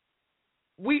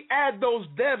 we add those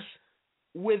deaths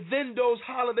within those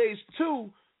holidays too,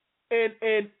 and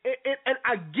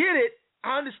I get it.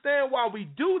 I understand why we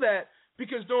do that,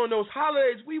 because during those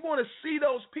holidays we want to see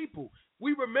those people.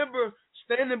 We remember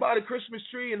standing by the Christmas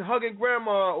tree and hugging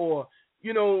grandma, or,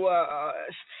 you know,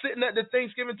 sitting at the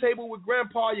Thanksgiving table with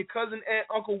grandpa, your cousin, aunt,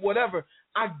 uncle, whatever.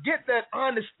 I get that. I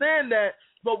understand that.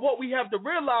 But what we have to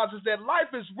realize is that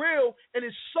life is real, and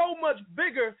it's so much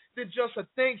bigger than just a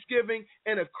Thanksgiving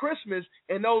and a Christmas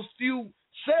and those few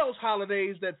sales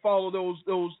holidays that follow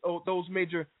those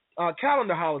major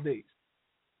calendar holidays.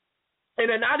 And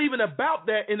they're not even about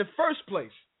that in the first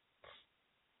place.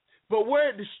 But where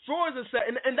it destroys us at,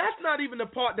 and that's not even the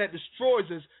part that destroys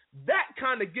us, that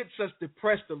kind of gets us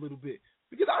depressed a little bit.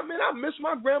 Because I miss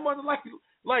my grandmother like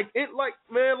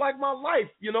my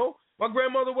life, you know. My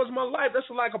grandmother was my life. That's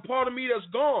like a part of me that's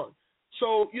gone.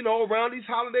 So, you know, around these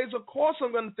holidays, of course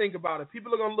I'm going to think about it.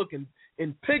 People are going to look in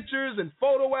pictures and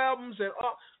photo albums, and,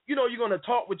 you know, you're going to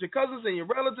talk with your cousins and your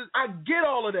relatives. I get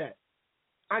all of that.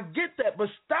 I get that. But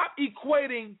stop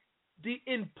equating the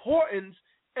importance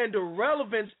and the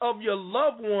relevance of your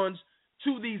loved ones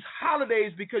to these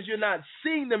holidays because you're not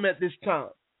seeing them at this time.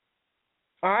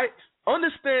 All right?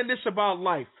 Understand this about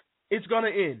life. It's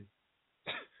going to end.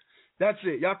 That's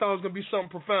it. Y'all thought it was going to be something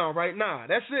profound, right? Nah,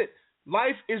 that's it.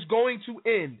 Life is going to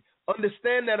end.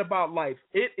 Understand that about life.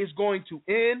 It is going to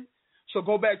end. So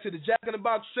go back to the Jack in the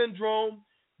Box syndrome.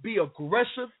 Be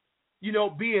aggressive. You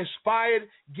know, be inspired.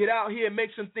 Get out here and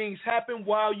make some things happen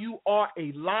while you are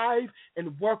alive,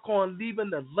 and work on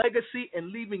leaving the legacy and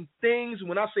leaving things.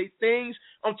 When I say things,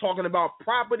 I'm talking about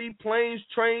property, planes,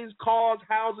 trains, cars,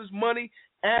 houses, money,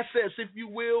 assets, if you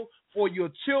will, for your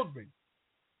children.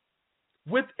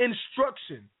 With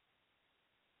instruction.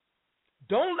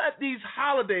 Don't let these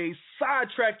holidays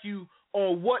sidetrack you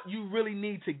on what you really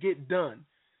need to get done.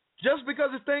 Just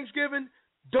because it's Thanksgiving,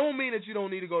 don't mean that you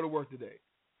don't need to go to work today.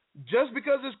 Just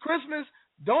because it's Christmas,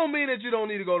 don't mean that you don't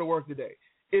need to go to work today.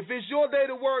 If it's your day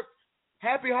to work,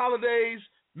 happy holidays,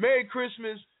 Merry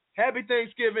Christmas, Happy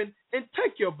Thanksgiving, and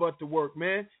take your butt to work,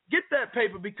 man. Get that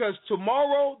paper, because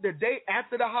tomorrow, the day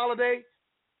after the holiday,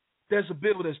 there's a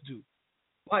bill that's due.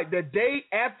 Like the day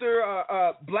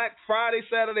after Black Friday,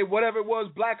 Saturday, whatever it was,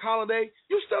 Black Holiday,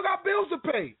 you still got bills to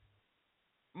pay.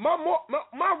 My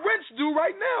rent's due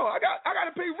right now. I got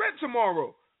to pay rent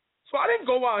tomorrow. So I didn't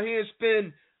go out here and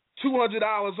spend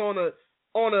 $200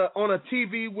 on a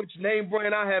TV, which name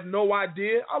brand I have no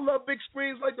idea. I love big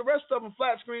screens like the rest of them,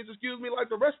 flat screens, like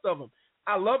the rest of them.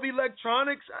 I love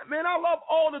electronics. Man, I love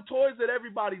all the toys that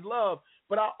everybody loves.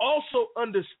 But I also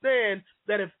understand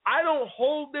that if I don't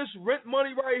hold this rent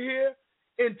money right here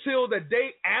until the day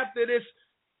after this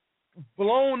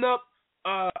blown up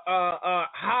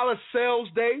holiday sales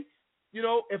day, you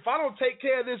know, if I don't take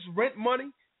care of this rent money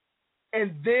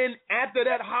and then after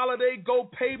that holiday go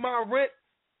pay my rent,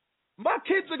 my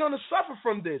kids are going to suffer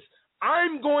from this.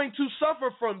 I'm going to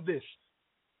suffer from this.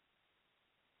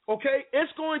 Okay?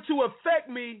 It's going to affect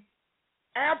me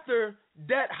after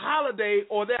that holiday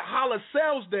or that holiday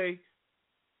sales day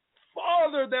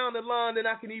farther down the line than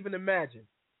I can even imagine.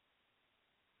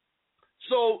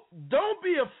 So don't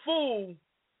be a fool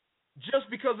just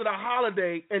because of the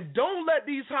holiday, and don't let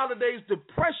these holidays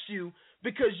depress you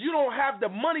because you don't have the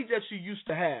money that you used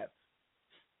to have.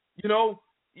 You know,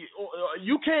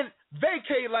 you can't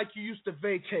vacate like you used to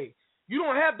vacate. You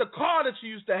don't have the car that you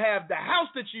used to have, the house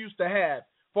that you used to have.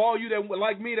 For all you that,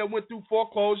 like me, that went through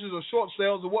foreclosures or short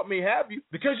sales or what may have you,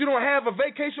 because you don't have a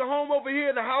vacation home over here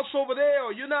and a house over there,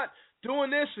 or you're not doing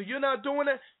this or you're not doing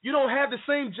that, you don't have the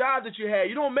same job that you had,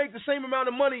 you don't make the same amount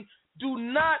of money. Do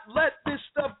not let this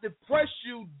stuff depress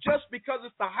you just because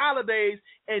it's the holidays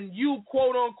and you,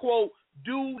 quote unquote,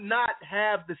 do not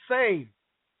have the same.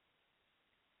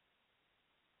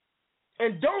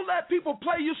 And don't let people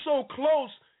play you so close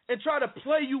and try to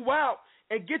play you out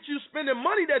and get you spending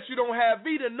money that you don't have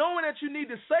either, knowing that you need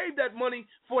to save that money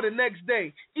for the next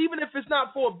day, even if it's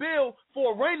not for a bill,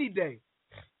 for a rainy day.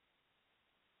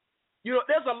 You know,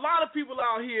 there's a lot of people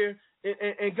out here,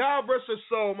 and God bless her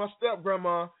soul, my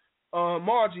step-grandma,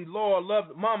 Margie, Lord, love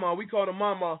Mama, we call her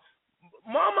Mama.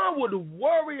 Mama would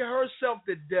worry herself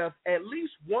to death at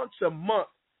least once a month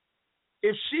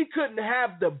if she couldn't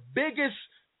have the biggest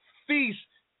feast.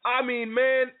 I mean,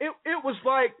 man, it was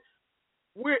like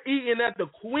we're eating at the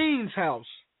Queen's house.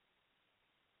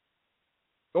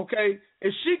 Okay?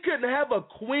 If she couldn't have a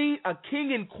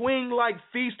king and queen-like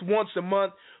feast once a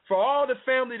month for all the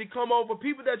family to come over,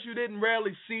 people that you didn't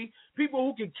rarely see, people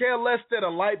who can care less that a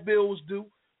light bill was due,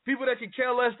 people that can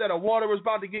care less that a water was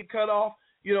about to get cut off,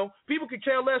 you know, people could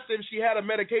care less if she had a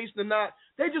medication or not.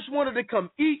 They just wanted to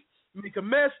come eat, make a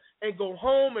mess, and go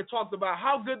home and talk about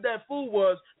how good that food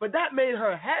was, but that made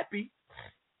her happy.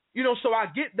 You know, so I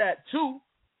get that too.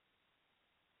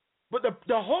 But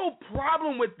the whole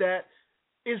problem with that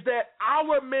is that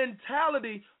our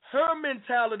mentality, her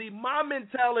mentality, my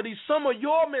mentality, some of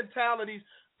your mentalities,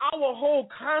 our whole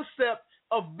concept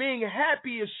of being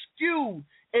happy is skewed,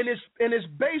 and it's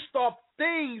based off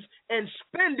things and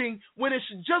spending when it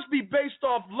should just be based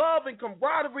off love and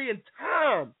camaraderie and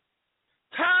time.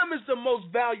 Time is the most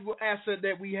valuable asset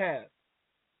that we have.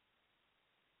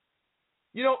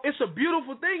 You know, it's a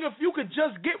beautiful thing if you could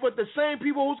just get with the same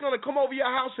people who's going to come over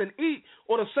your house and eat,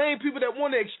 or the same people that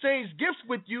want to exchange gifts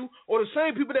with you, or the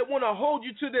same people that want to hold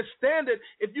you to their standard.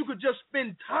 If you could just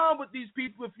spend time with these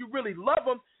people, if you really love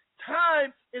them,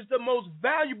 time is the most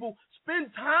valuable.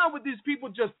 Spend time with these people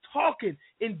just talking,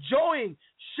 enjoying,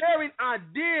 sharing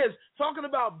ideas, talking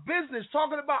about business,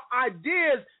 talking about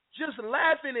ideas, just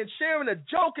laughing and sharing a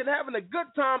joke and having a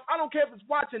good time. I don't care if it's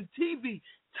watching TV.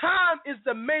 Time is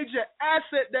the major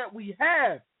asset that we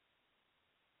have.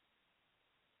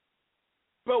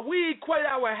 But we equate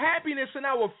our happiness and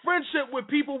our friendship with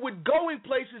people with going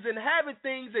places and having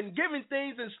things and giving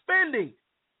things and spending,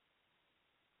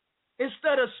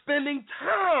 instead of spending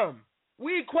time.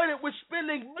 We equate it with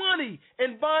spending money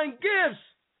and buying gifts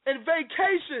and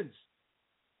vacations.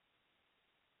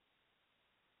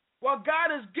 While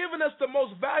God has given us the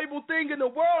most valuable thing in the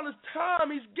world is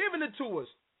time, He's given it to us.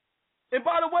 And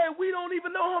by the way, we don't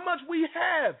even know how much we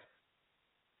have.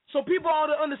 So people ought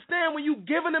to understand when you're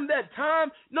giving them that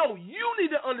time. No, you need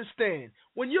to understand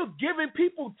when you're giving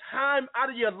people time out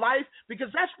of your life, because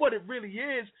that's what it really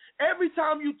is. Every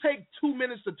time you take 2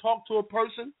 minutes to talk to a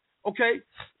person, okay,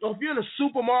 or if you're in a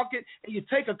supermarket and you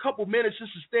take a couple minutes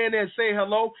just to stand there and say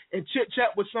hello and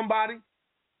chit-chat with somebody.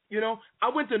 You know, I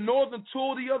went to Northern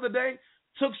Tool the other day,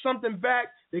 took something back.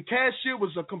 The cashier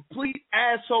was a complete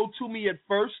asshole to me at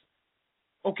first.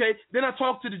 Okay, then I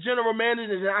talked to the general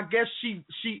manager, and I guess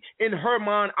she in her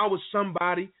mind, I was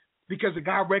somebody because the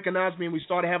guy recognized me and we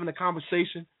started having a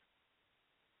conversation.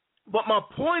 But my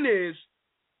point is,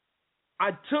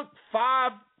 I took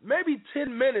 5, maybe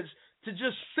 10 minutes to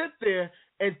just sit there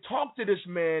and talk to this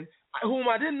man whom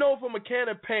I didn't know from a can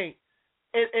of paint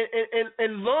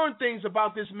and learn things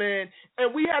about this man.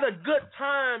 And we had a good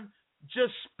time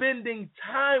just spending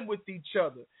time with each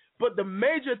other. But the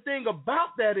major thing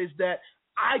about that is that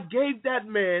I gave that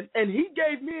man, and he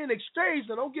gave me in exchange.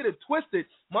 Now, don't get it twisted.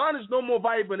 Mine is no more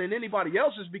valuable than anybody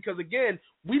else's because, again,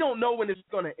 we don't know when it's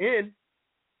going to end.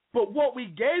 But what we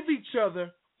gave each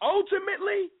other,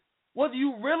 ultimately, whether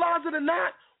you realize it or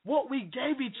not, what we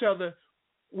gave each other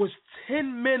was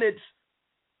 10 minutes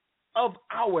of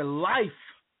our life.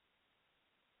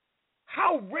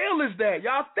 How real is that?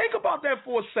 Y'all think about that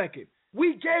for a second.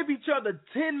 We gave each other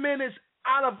 10 minutes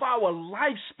out of our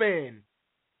lifespan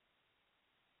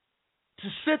to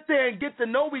sit there and get to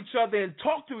know each other and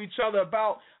talk to each other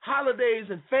about holidays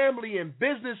and family and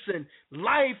business and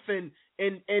life and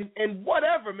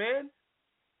whatever, man.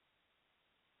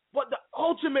 But the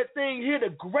ultimate thing here,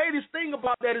 the greatest thing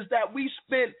about that is that we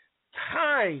spent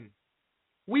time.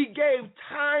 We gave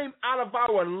time out of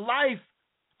our life,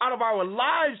 out of our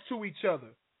lives to each other.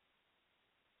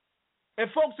 And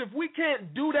folks, if we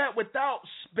can't do that without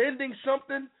spending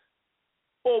something,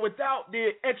 or without the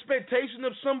expectation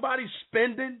of somebody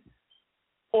spending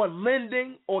or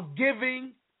lending or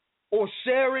giving or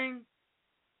sharing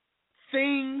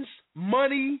things,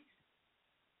 money,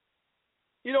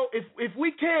 you know, if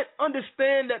we can't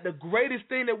understand that the greatest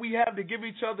thing that we have to give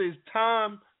each other is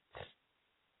time,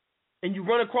 and you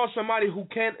run across somebody who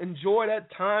can't enjoy that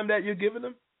time that you're giving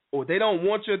them, or they don't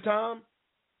want your time,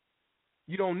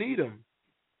 you don't need them.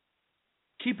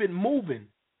 Keep it moving.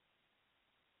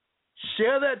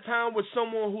 Share that time with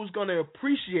someone who's going to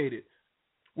appreciate it,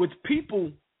 with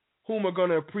people whom are going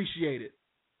to appreciate it.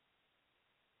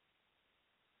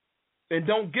 And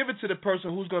don't give it to the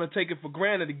person who's going to take it for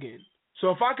granted again.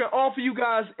 So if I can offer you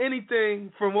guys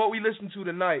anything from what we listened to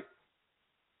tonight,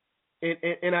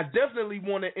 and I definitely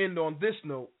want to end on this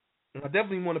note, and I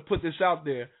definitely want to put this out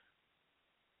there,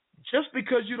 just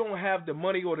because you don't have the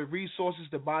money or the resources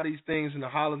to buy these things in the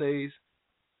holidays,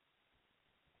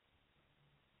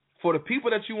 for the people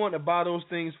that you want to buy those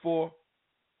things for,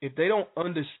 if they don't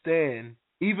understand,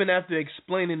 even after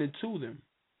explaining it to them,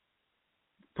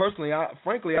 personally, I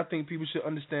think people should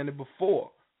understand it before.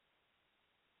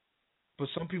 But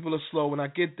some people are slow, and I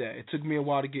get that. It took me a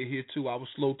while to get here, too. I was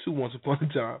slow, too, once upon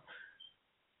a time.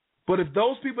 But if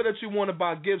those people that you want to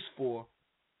buy gifts for,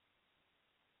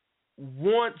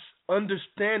 once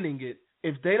understanding it,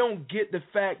 if they don't get the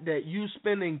fact that you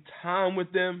spending time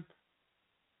with them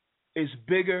is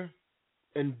bigger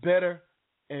and better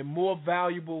and more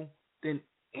valuable than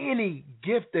any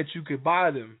gift that you could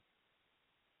buy them,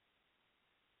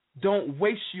 don't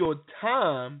waste your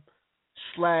time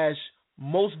 /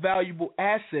 most valuable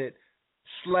asset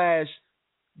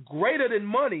 / greater than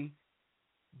money,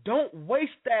 don't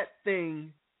waste that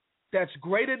thing that's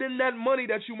greater than that money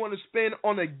that you want to spend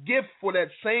on a gift for that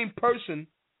same person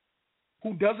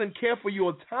who doesn't care for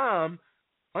your time.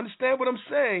 Understand what I'm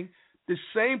saying? The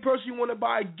same person you want to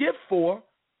buy a gift for,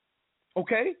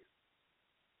 okay,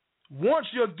 wants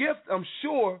your gift, I'm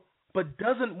sure, but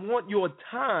doesn't want your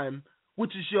time,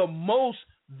 which is your most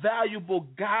valuable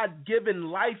God-given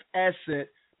life asset,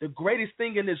 the greatest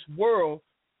thing in this world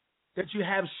that you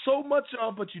have so much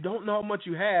of, but you don't know how much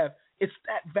you have. It's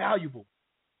that valuable.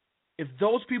 If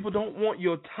those people don't want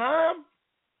your time,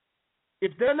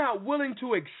 if they're not willing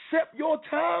to accept your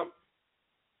time,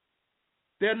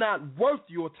 they're not worth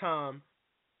your time,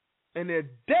 and they're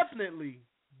definitely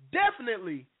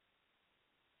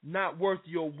not worth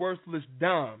your worthless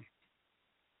dime.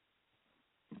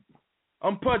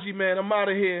 I'm Pudgy, man. I'm out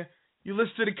of here. You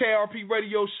listen to the KRP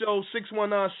Radio Show,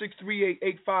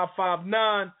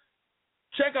 619-638-8559.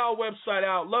 Check our website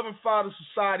out,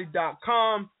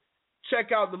 lovingfathersociety.com.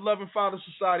 Check out the Loving Father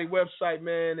Society website,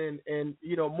 man, and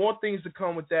you know, more things to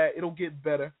come with that. It'll get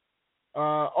better.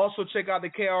 Also, check out the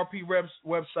KRP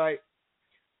website,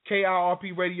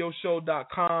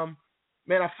 KRPradioshow.com.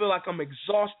 Man, I feel like I'm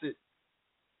exhausted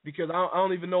because I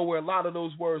don't even know where a lot of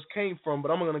those words came from, but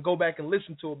I'm going to go back and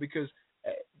listen to it because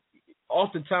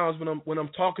oftentimes when I'm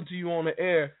talking to you on the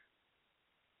air,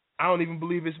 I don't even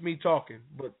believe it's me talking.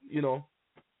 But, you know,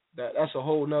 that's a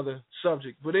whole nother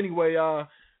subject. But anyway,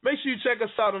 make sure you check us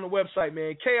out on the website,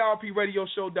 man,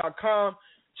 KRPradioshow.com.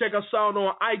 Check us out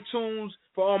on iTunes.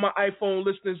 For all my iPhone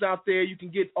listeners out there, you can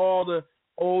get all the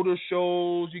older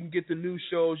shows, you can get the new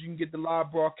shows, you can get the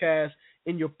live broadcast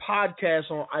in your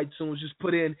podcast on iTunes. Just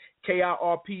put in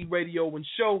KIRP Radio and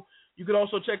Show. You can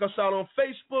also check us out on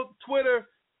Facebook, Twitter,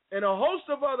 and a host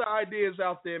of other ideas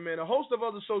out there, man, a host of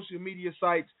other social media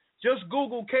sites. Just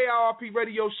Google KIRP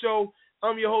Radio Show.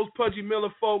 I'm your host, Pudgy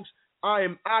Miller, folks. I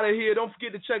am out of here. Don't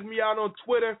forget to check me out on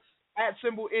Twitter,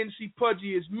 @NC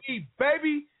Pudgy is me,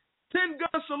 baby.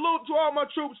 10-gun salute to all my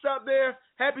troops out there.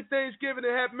 Happy Thanksgiving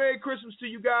and happy Merry Christmas to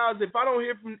you guys. If I don't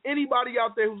hear from anybody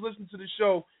out there who's listening to the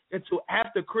show until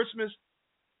after Christmas,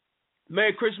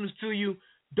 Merry Christmas to you.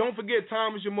 Don't forget,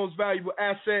 time is your most valuable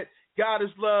asset. God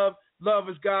is love. Love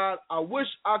is God. I wish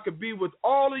I could be with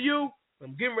all of you.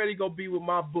 I'm getting ready to go be with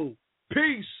my boo.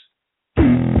 Peace.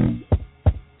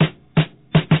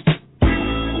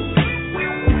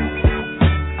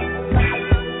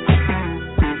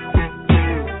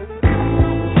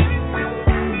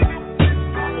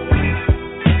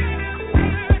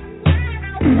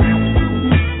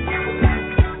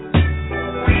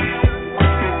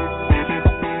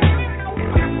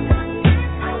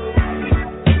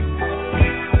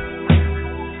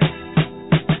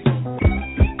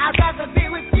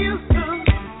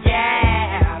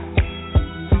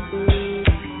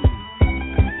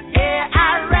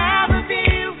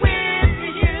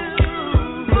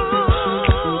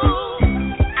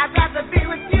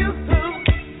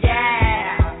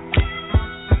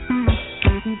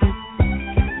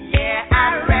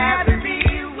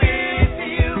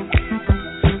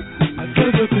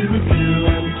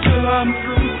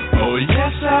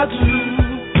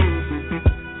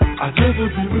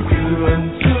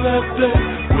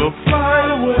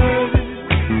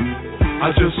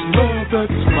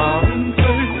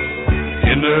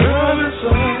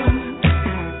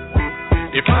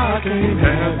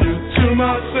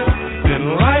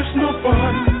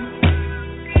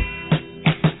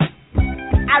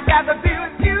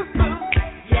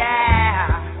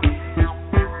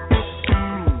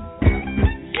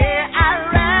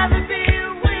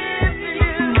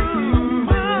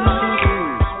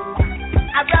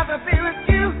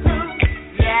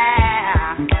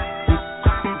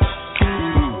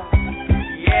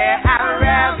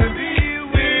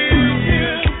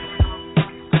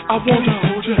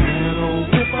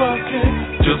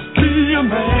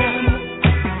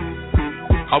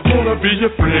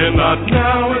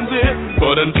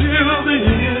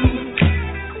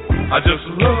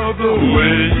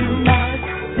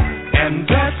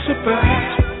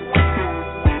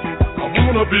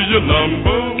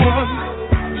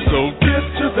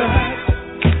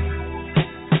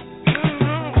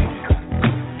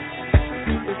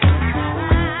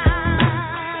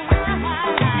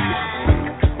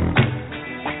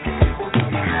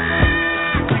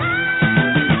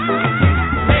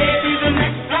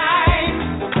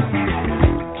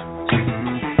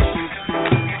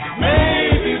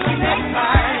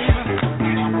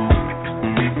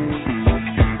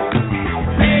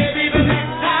 Maybe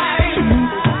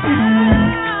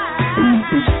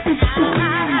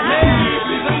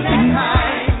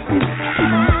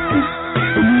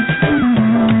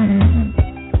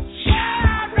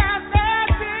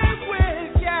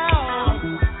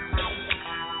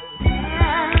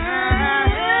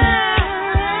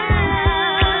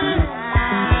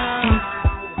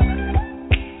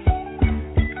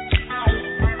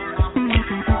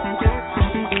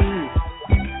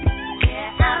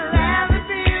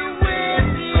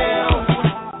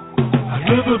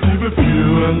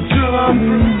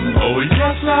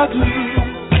I do.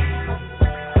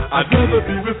 I'd rather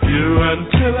be with you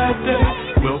until that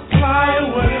day will fly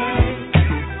away.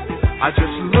 I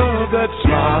just love that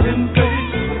smiling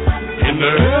face in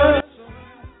the air.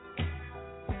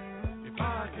 If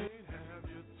I can't have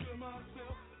you to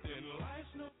myself, then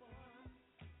life's no fun.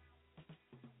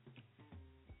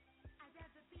 I'd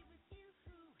rather be with you,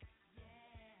 yeah.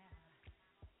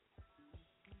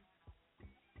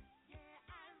 Yeah,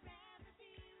 I'd rather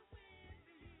be with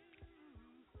you,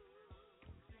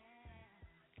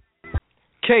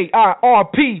 yeah.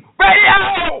 KIRP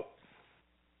Radio!